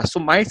being asked. So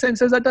my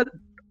sense is that the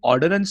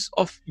ordinance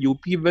of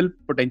UP will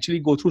potentially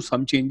go through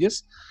some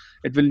changes.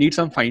 It will need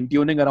some fine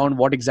tuning around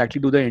what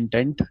exactly do they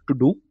intend to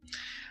do.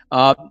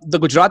 The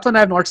Gujarat one I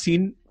have not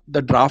seen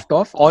the draft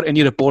of or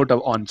any report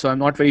on. So I'm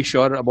not very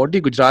sure about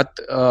the Gujarat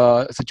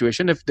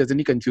situation, if there's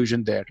any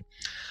confusion there.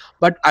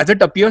 But as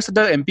it appears,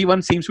 the MP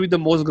one seems to be the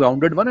most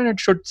grounded one, and it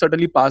should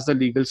certainly pass the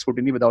legal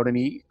scrutiny without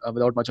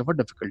much of a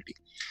difficulty.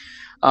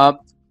 To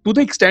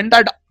the extent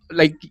that,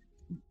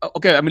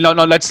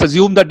 now let's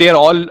assume that they're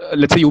all,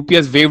 let's say UP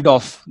has waived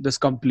off this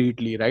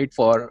completely, right,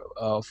 for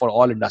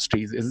all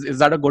industries. Is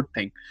that a good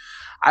thing?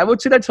 I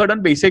would say that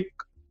certain basic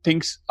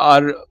things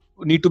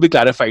need to be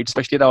clarified,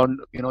 especially around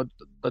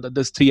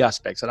these three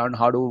aspects around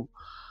how to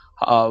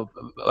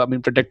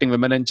protecting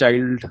women and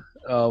child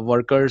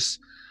workers.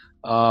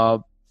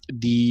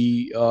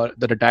 The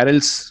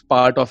retirals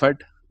part of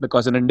it,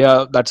 because in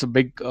India that's a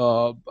big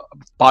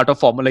part of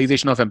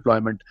formalization of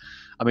employment.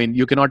 I mean,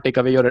 you cannot take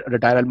away your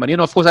retirement money,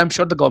 and of course, I'm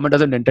sure the government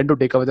doesn't intend to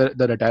take away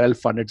the retirement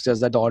fund. It's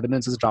just that the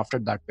ordinance is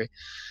drafted that way.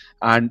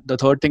 And the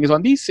third thing is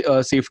on the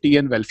safety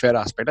and welfare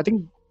aspect. I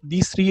think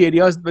these three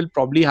areas will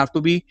probably have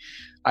to be,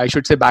 I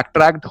should say,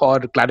 backtracked or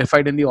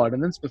clarified in the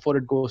ordinance before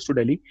it goes to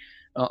Delhi.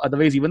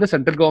 Otherwise, even the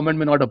central government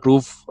may not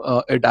approve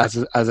it as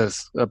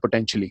is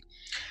potentially.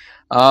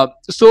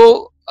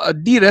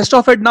 The rest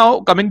of it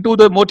now, coming to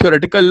the more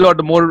theoretical or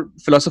the more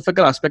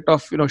philosophical aspect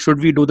of, should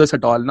we do this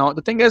at all? Now,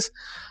 the thing is,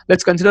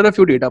 let's consider a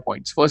few data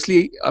points.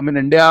 Firstly, I mean,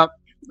 India,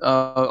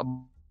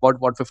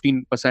 about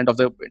 15% of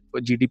the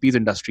GDP is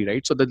industry,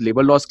 right? So the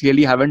labor laws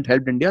clearly haven't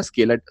helped India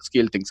scale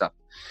things up.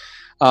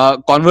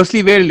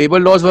 Conversely, where labor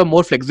laws were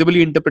more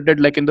flexibly interpreted,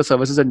 like in the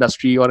services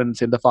industry or in,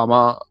 say, the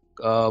pharma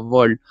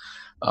world,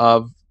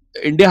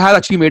 India has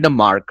actually made a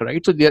mark,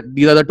 right? So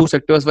these are the two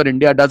sectors where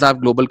India does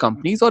have global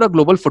companies or a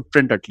global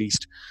footprint at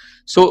least.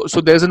 So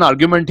there's an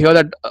argument here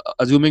that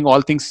assuming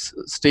all things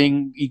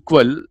staying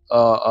equal,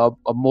 a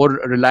more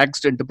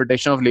relaxed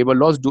interpretation of labor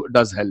laws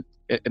does help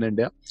in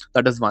India.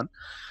 That is one.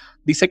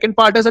 The second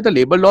part is that the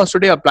labor laws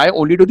today apply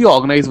only to the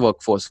organized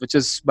workforce, which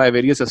is by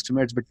various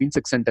estimates between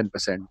 6 and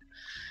 10%.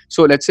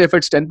 So let's say if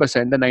it's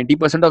 10%, then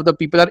 90% of the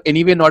people are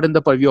anyway not in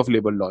the purview of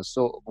labor laws.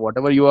 So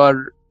whatever you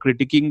are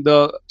critiquing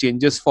the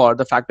changes for,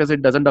 the fact is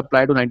it doesn't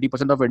apply to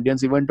 90% of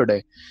Indians even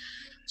today.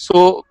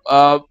 So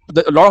a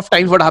lot of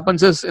times what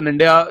happens is in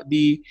India,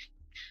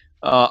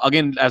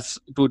 again, as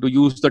to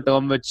use the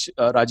term which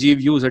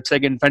Rajiv used, it's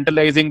like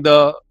infantilizing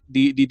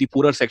the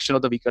poorer section or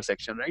the weaker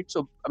section, right?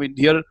 So I mean,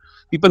 here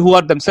people who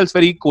are themselves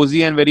very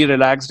cozy and very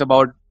relaxed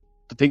about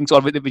the things, or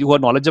who are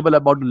knowledgeable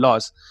about the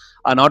laws,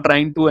 are now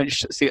trying to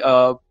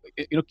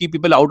keep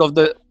people out of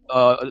the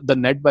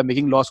net by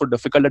making laws so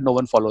difficult that no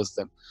one follows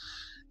them.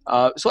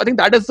 So I think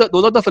those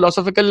are the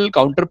philosophical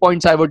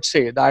counterpoints. I would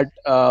say that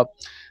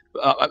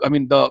I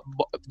mean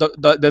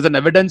there's an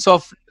evidence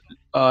of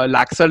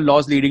laxer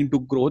laws leading to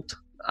growth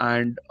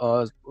and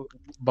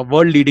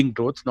world leading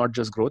growth, not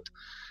just growth.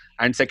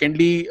 And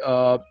secondly,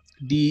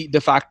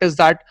 the fact is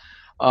that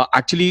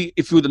actually,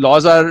 if the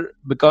laws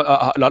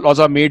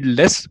are made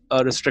less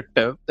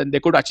restrictive, then there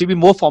could actually be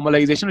more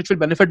formalization, which will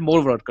benefit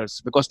more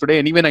workers, because today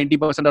anyway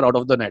 90% are out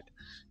of the net.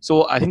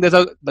 So I think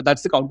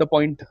that's the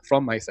counterpoint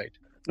from my side.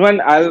 No,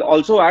 and I'll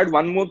also add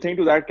one more thing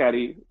to that,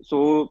 Carrie.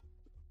 So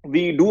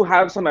we do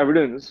have some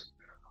evidence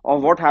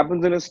of what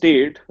happens in a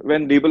state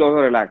when labor laws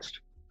are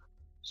relaxed.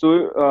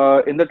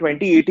 So in the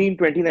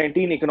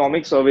 2018-2019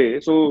 economic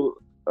survey, so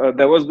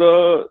there was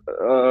the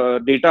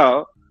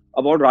data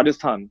about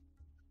Rajasthan.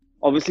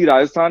 Obviously,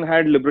 Rajasthan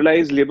had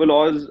liberalized labor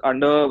laws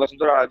under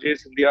Vasundhara Raje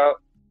Scindia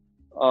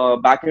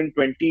back in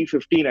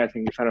 2015, I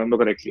think, if I remember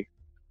correctly.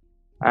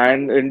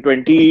 And in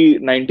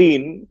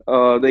 2019,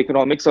 the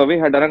economic survey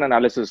had done an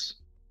analysis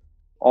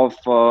of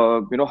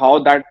how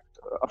that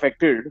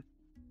affected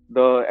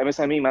the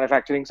MSME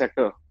manufacturing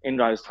sector in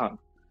Rajasthan.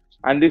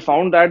 And they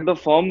found that the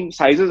firm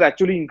sizes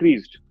actually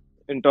increased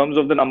in terms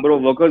of the number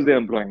of workers they're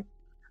employing.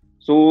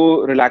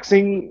 So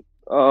relaxing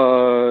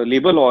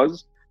labor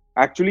laws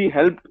actually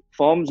helped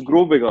firms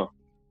grow bigger,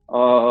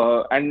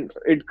 and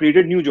it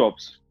created new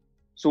jobs.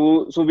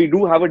 So we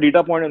do have a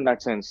data point in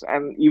that sense.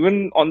 And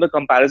even on the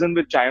comparison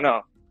with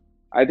China,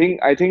 I think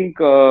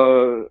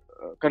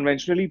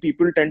conventionally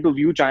people tend to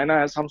view China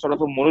as some sort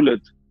of a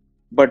monolith,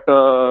 but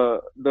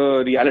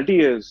the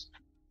reality is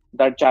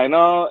that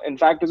China, in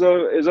fact, is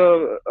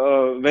a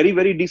very,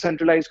 very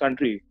decentralized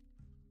country,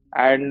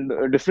 and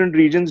different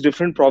regions,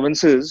 different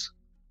provinces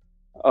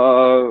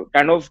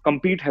kind of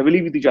compete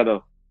heavily with each other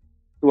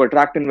to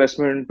attract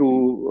investment,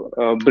 to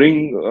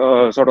bring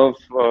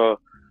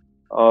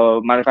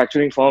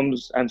manufacturing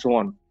firms and so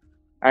on.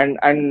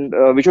 And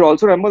we should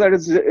also remember that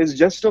it's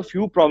just a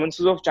few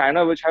provinces of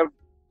China which have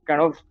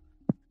kind of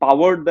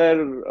powered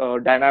their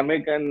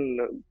dynamic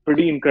and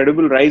pretty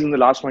incredible rise in the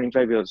last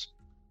 25 years.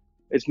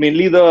 It's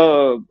mainly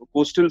the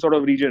coastal sort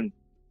of region.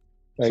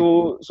 Right.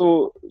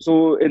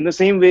 So in the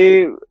same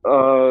way,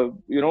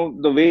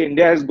 the way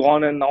India has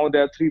gone, and now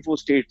there are 3-4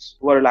 states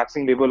who are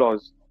relaxing labor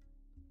laws.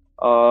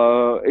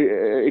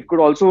 It could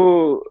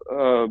also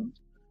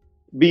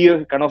be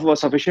a kind of a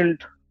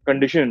sufficient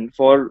condition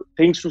for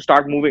things to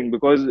start moving,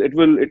 because it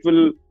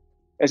will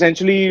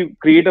essentially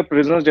create a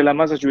prisoner's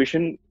dilemma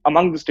situation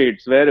among the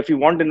states, where if you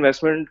want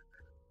investment,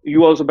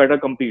 you also better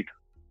compete.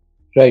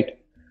 Right.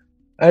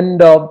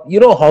 And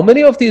how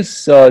many of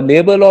these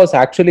labor laws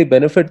actually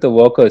benefit the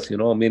workers? I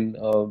mean,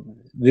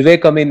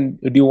 Vivek, I mean,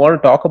 do you want to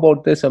talk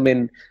about this? I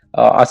mean,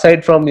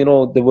 aside from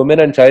the women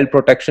and child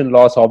protection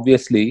laws,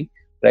 obviously,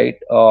 right?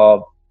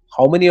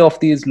 How many of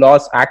these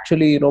laws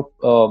actually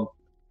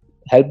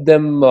help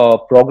them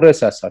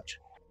progress as such?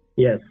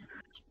 Yes.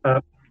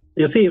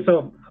 You see,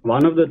 so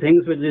one of the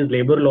things which these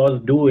labor laws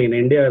do in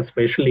India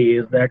especially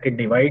is that it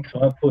divides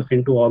workforce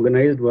into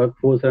organized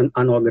workforce and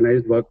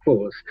unorganized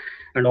workforce.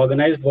 And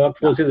organized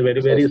workforce is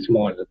very, very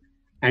small.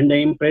 And the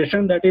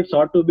impression that it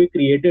sought to be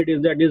created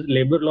is that these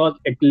labor laws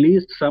at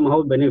least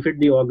somehow benefit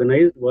the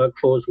organized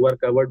workforce who are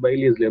covered by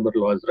these labor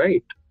laws,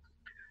 right?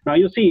 Now,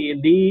 you see,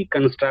 the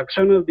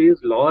construction of these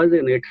laws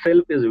in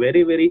itself is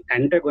very, very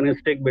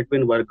antagonistic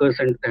between workers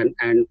and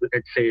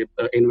let's say,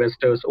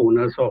 investors,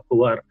 owners of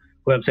who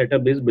have set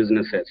up these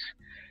businesses,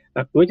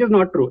 which is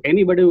not true.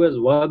 Anybody who has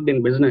worked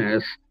in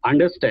business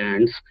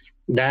understands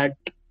that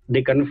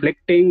the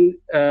conflicting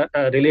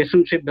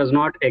relationship does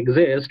not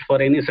exist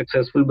for any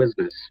successful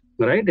business,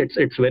 right?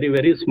 It's very,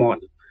 very small.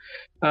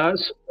 Uh,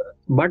 s-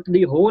 but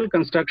the whole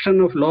construction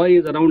of law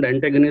is around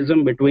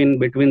antagonism between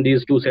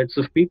these two sets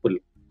of people.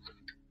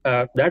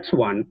 That's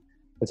one.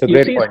 That's a You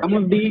great see, point.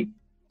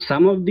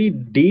 some of the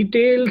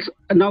details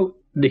now.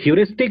 The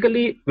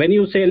heuristically, when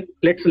you say,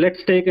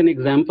 let's take an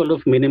example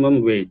of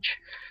minimum wage.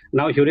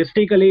 Now,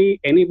 heuristically,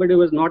 anybody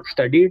who has not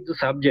studied the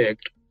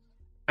subject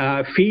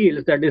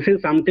feels that this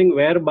is something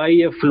whereby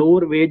a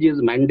floor wage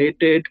is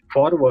mandated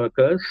for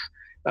workers,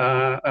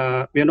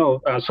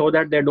 so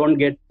that they don't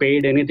get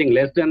paid anything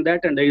less than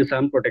that, and there is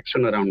some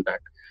protection around that.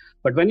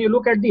 But when you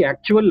look at the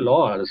actual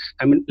laws,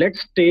 I mean,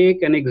 let's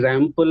take an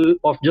example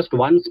of just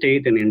one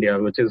state in India,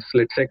 which is,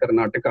 let's say,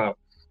 Karnataka,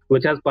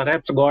 which has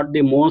perhaps got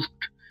the most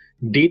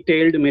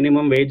detailed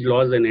minimum wage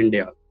laws in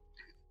India.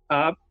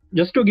 Uh,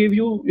 just to give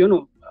you,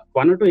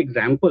 one or two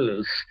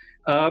examples,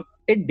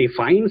 it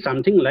defines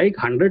something like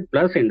 100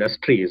 plus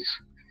industries.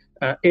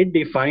 It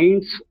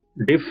defines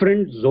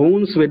different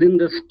zones within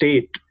the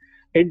state.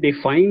 It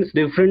defines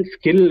different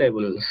skill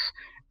levels.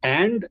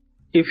 And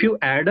if you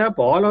add up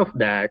all of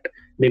that,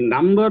 the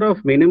number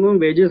of minimum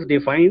wages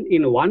defined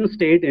in one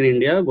state in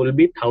India will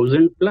be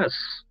 1,000 plus.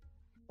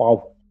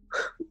 Wow.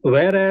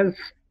 Whereas,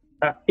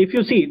 if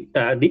you see,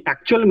 the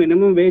actual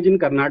minimum wage in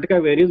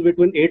Karnataka varies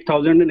between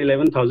 8,000 and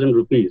 11,000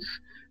 rupees.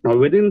 Now,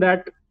 within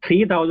that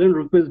 3,000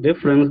 rupees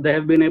difference, they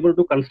have been able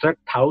to construct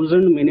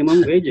 1,000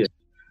 minimum wages.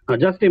 Now,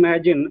 just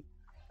imagine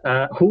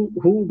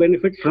who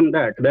benefits from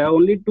that. There are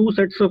only two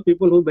sets of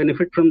people who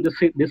benefit from this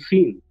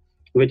scene,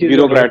 which is the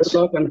labor Bureaucrats.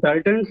 law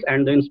consultants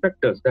and the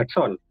inspectors. That's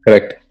all.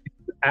 Correct.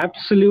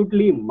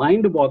 Absolutely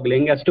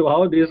mind-boggling as to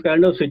how this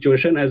kind of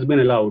situation has been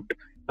allowed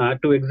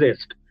to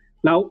exist.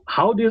 Now,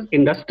 how these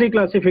industry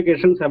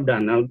classifications have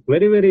done,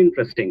 very, very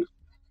interesting.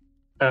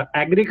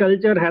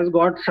 Agriculture has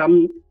got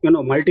some,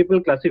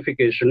 multiple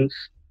classifications.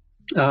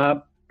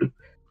 So,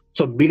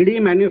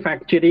 BD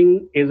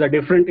manufacturing is a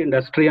different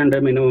industry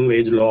under minimum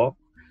wage law.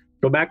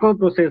 Tobacco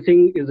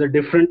processing is a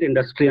different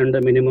industry under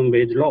minimum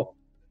wage law.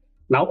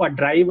 Now, a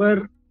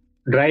driver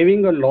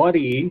driving a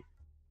lorry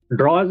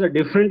draws a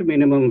different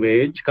minimum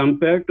wage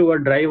compared to a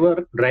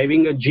driver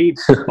driving a jeep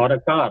or a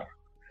car.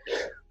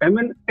 I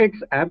mean, it's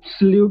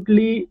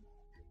absolutely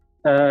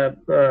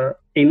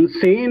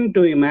insane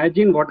to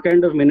imagine what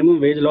kind of minimum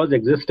wage laws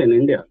exist in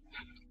India.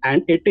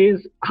 And it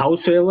is,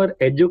 howsoever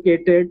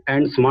educated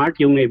and smart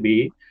you may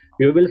be,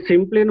 you will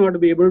simply not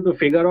be able to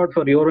figure out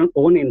for your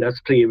own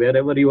industry,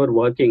 wherever you are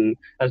working,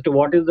 as to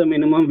what is the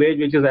minimum wage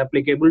which is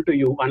applicable to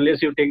you,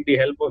 unless you take the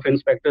help of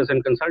inspectors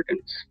and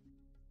consultants.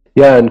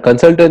 Yeah, and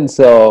consultants,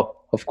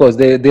 of course,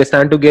 they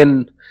stand to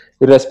gain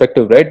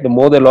irrespective, right? The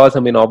more the laws,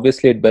 I mean,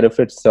 obviously it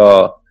benefits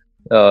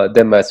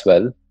them as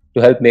well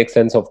to help make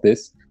sense of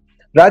this.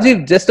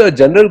 Rajiv, just a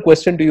general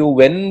question to you: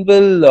 when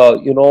will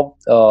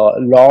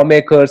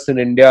lawmakers in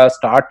India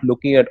start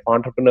looking at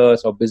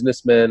entrepreneurs or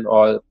businessmen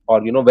or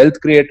wealth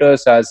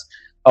creators as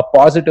a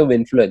positive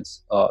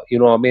influence?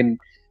 I mean,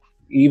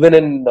 even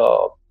in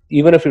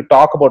even if you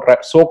talk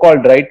about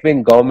so-called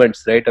right-wing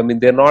governments, right? I mean,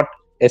 they're not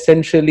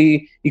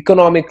essentially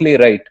economically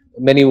right.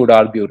 Many would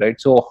argue, right?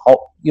 So,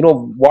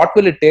 what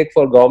will it take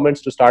for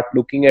governments to start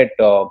looking at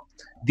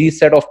these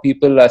set of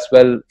people as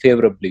well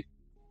favorably?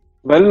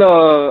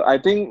 Well, I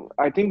think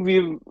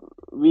we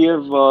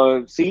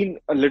have seen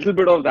a little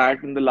bit of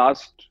that in the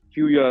last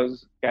few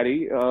years,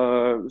 Carrie.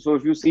 So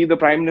if you see the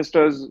Prime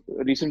Minister's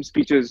recent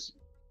speeches,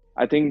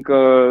 I think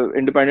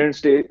Independence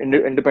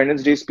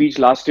Day speech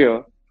last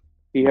year,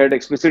 he had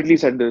explicitly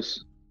said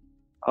this.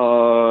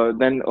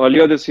 Then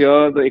earlier this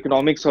year, the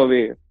Economic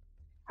Survey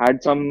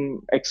had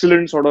some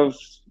excellent sort of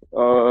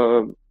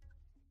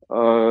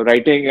uh,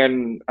 writing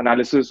and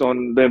analysis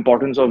on the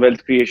importance of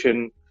wealth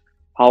creation,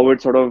 how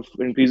it sort of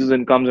increases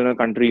incomes in a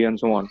country, and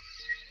so on.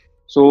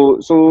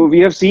 So we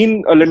have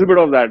seen a little bit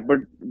of that, but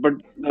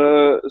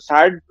the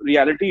sad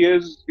reality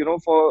is,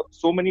 for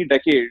so many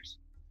decades,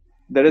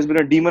 there has been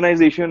a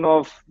demonization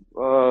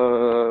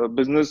of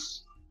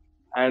business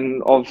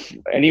and of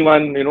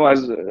anyone,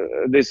 as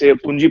they say,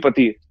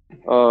 punjipati,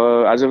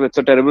 as if it's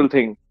a terrible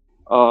thing.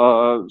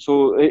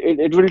 So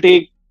it will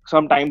take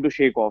some time to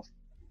shake off.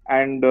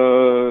 And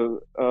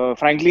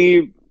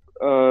frankly,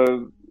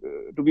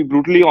 to be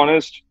brutally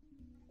honest,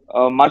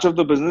 much of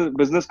the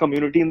business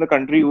community in the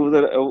country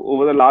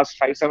over the last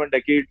 5-7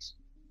 decades,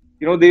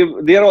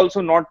 they are also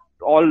not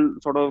all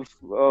sort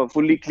of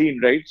fully clean,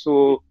 right?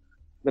 So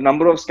the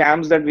number of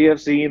scams that we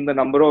have seen, the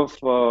number of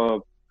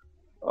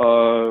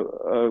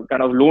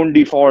kind of loan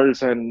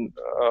defaults and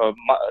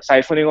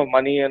siphoning of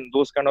money and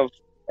those kind of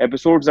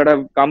episodes that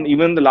have come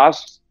even the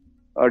last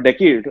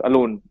decade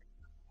alone,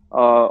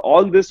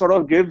 all this sort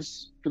of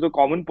gives to the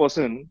common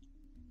person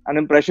an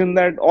impression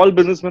that all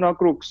businessmen are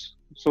crooks.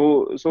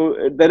 So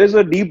there is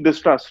a deep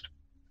distrust,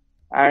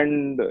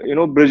 and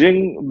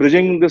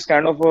bridging this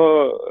kind of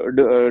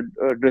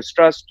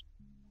distrust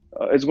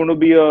is going to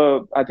be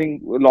I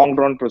think, long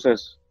drawn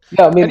process.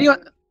 Yeah, I mean,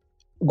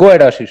 go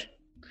ahead, Ashish.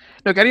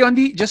 Now, carry on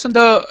just on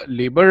the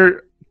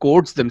labor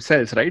codes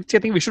themselves, right? See,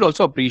 I think we should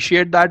also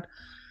appreciate that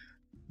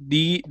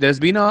there's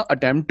been a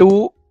attempt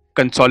to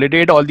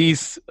consolidate all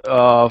these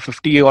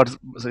 50 or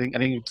I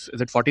think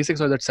is it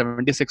 46 or is it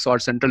 76 or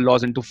central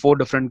laws into 4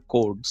 different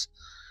codes.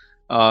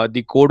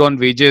 The code on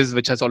wages,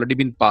 which has already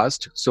been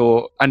passed.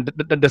 So, and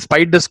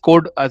despite this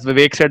code, as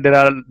Vivek said,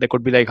 there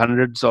could be like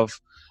hundreds of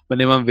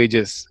minimum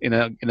wages in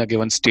a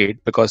given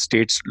state, because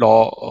states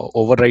law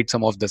overrides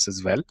some of this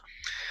as well.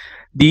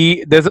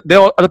 There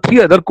are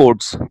 3 other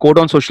codes: code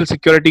on social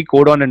security,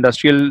 code on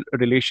industrial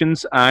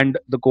relations, and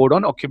the code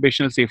on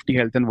occupational safety,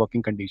 health and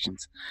working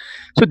conditions.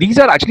 So these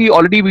are actually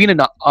already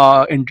been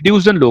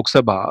introduced in Lok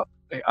Sabha,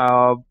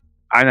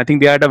 and I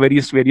think they are at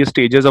various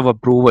stages of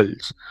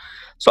approvals.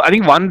 So I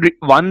think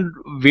one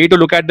way to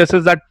look at this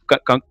is that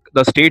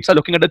the states are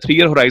looking at a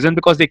 3-year horizon,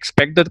 because they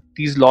expect that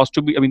these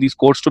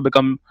codes to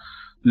become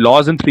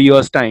laws in 3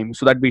 years time,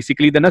 so that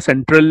basically then a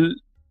central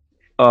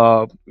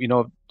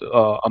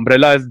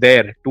umbrella is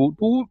there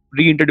to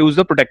reintroduce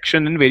the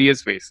protection in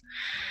various ways.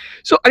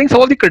 So I think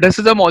some of the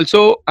criticism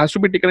also has to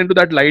be taken into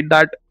that light,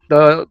 that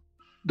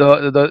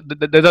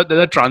there's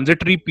a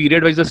transitory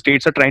period which the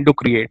states are trying to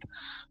create,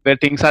 where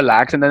things are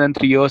lax, and then in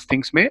 3 years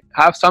things may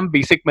have some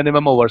basic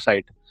minimum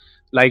oversight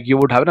like you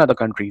would have in other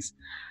countries.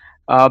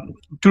 To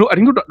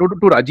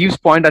Rajiv's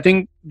point, I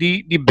think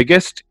the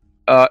biggest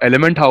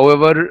element,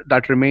 however,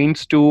 that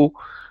remains to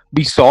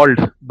be solved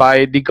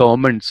by the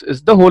governments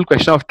is the whole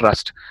question of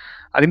trust.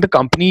 I think the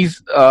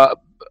companies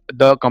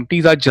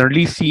are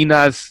generally seen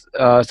as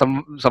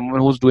someone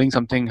who's doing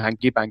something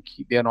hanky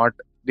panky. They are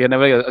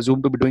never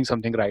assumed to be doing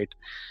something right,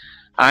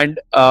 and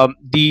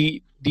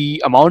the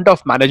amount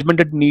of management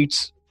it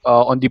needs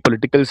on the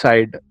political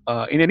side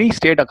in any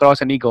state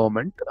across any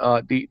government,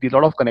 the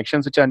lot of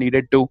connections which are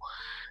needed to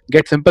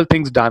get simple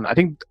things done. I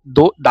think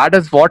that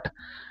is what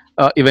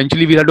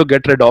eventually we'll have to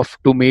get rid of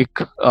to make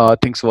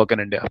things work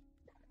in India.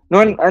 No,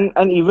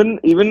 and even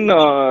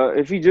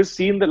if we just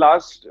see in the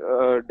last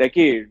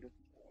decade,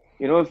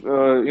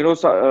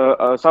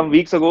 some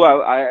weeks ago,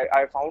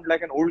 I found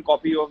like an old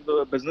copy of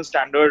the Business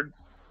Standard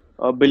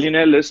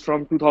billionaire list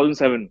from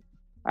 2007,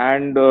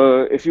 and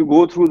if you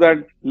go through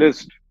that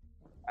list,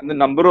 and the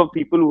number of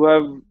people who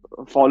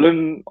have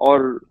fallen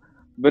or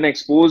been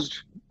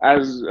exposed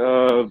as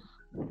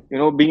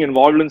being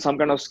involved in some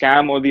kind of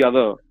scam or the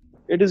other,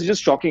 it is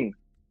just shocking.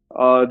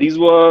 These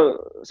were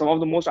some of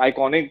the most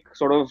iconic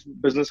sort of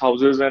business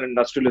houses and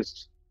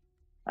industrialists,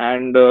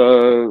 and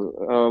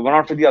one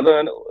after the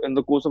other in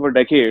the course of a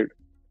decade,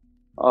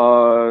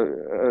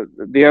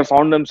 they have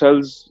found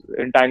themselves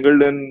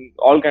entangled in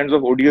all kinds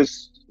of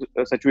odious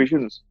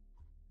situations.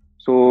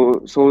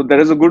 So there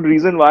is a good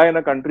reason why in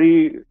a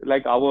country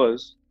like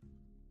ours,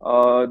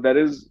 there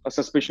is a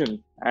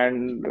suspicion,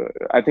 and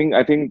I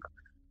think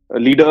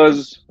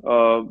leaders,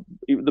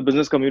 the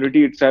business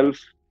community itself,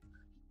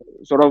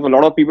 sort of a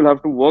lot of people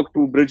have to work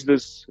to bridge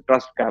this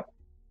trust gap.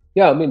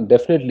 Yeah, I mean,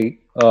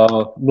 definitely.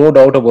 No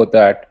doubt about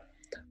that.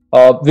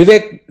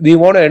 Vivek, we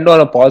want to end on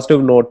a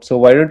positive note. So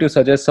why don't you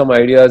suggest some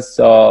ideas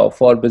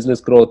for business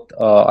growth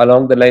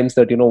along the lines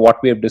that,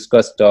 what we have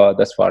discussed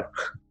thus far?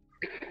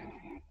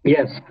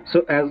 Yes.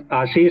 So as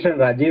Ashish and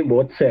Rajiv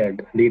both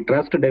said, the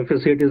trust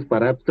deficit is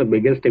perhaps the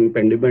biggest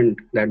impediment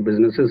that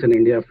businesses in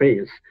India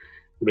face,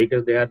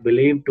 because they are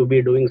believed to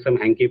be doing some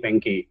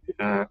hanky-panky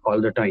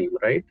all the time,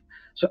 right?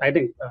 So I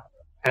think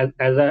as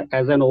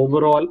an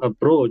overall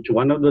approach,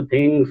 one of the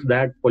things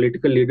that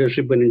political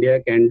leadership in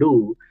India can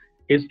do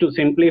is to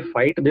simply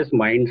fight this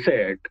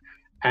mindset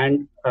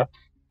and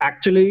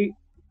actually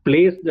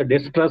place the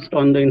distrust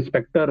on the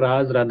Inspector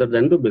Raj rather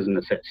than the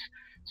businesses.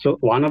 So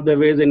one of the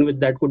ways in which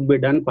that could be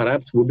done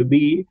perhaps would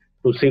be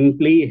to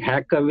simply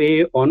hack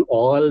away on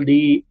all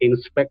the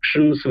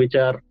inspections which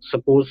are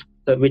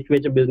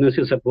which a business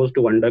is supposed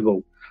to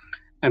undergo.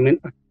 I mean,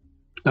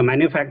 a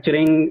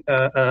manufacturing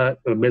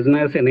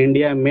business in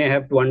India may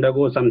have to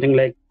undergo something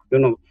like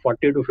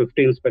 40 to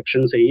 50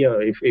 inspections a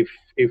year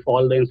if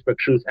all the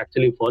inspections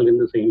actually fall in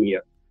the same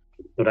year,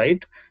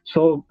 right?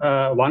 So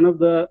one of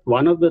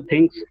the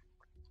things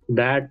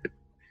that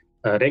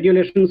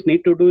regulations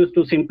need to do is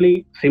to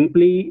simply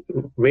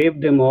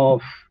waive them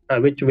off,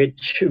 which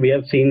we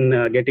have seen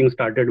getting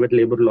started with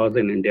labor laws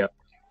in India.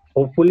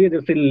 Hopefully,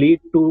 this will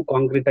lead to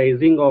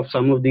concretizing of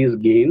some of these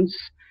gains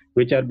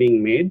which are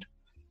being made.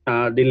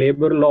 The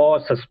labor law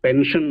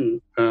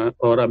suspension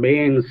or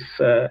abeyance,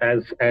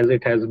 as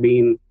it has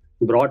been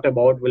brought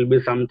about, will be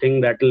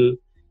something that will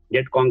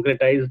get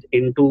concretized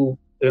into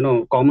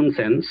common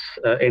sense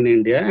in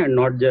India, and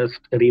not just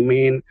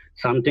remain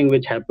something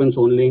which happens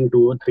only in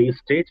 2 or 3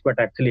 states, but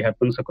actually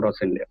happens across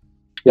India.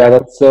 Yeah,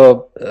 that's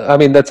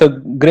a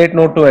great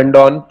note to end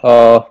on.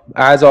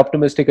 As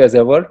optimistic as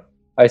ever,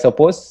 I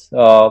suppose.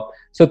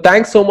 So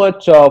thanks so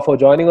much for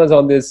joining us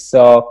on this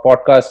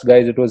podcast,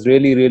 guys. It was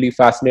really, really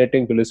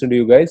fascinating to listen to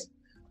you guys.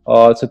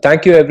 So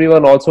thank you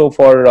everyone also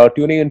for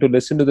tuning in to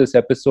listen to this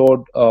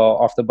episode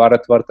of the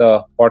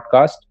Bharatvaarta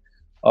podcast.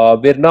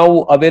 We're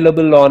now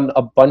available on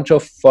a bunch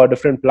of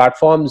different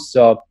platforms,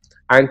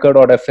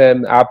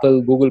 Anchor.fm,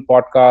 Apple, Google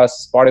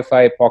Podcasts,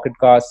 Spotify, Pocket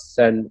Casts,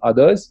 and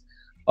others.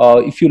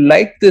 If you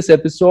like this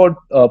episode,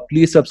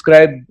 please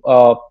subscribe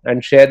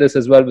and share this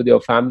as well with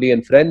your family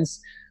and friends.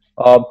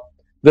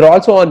 We're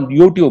also on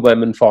YouTube,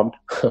 I'm informed.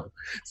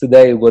 So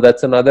there you go.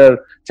 That's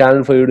another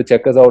channel for you to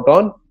check us out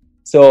on.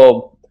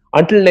 So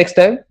until next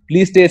time,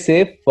 please stay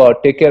safe.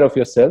 Take care of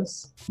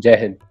yourselves. Jai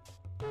Hind.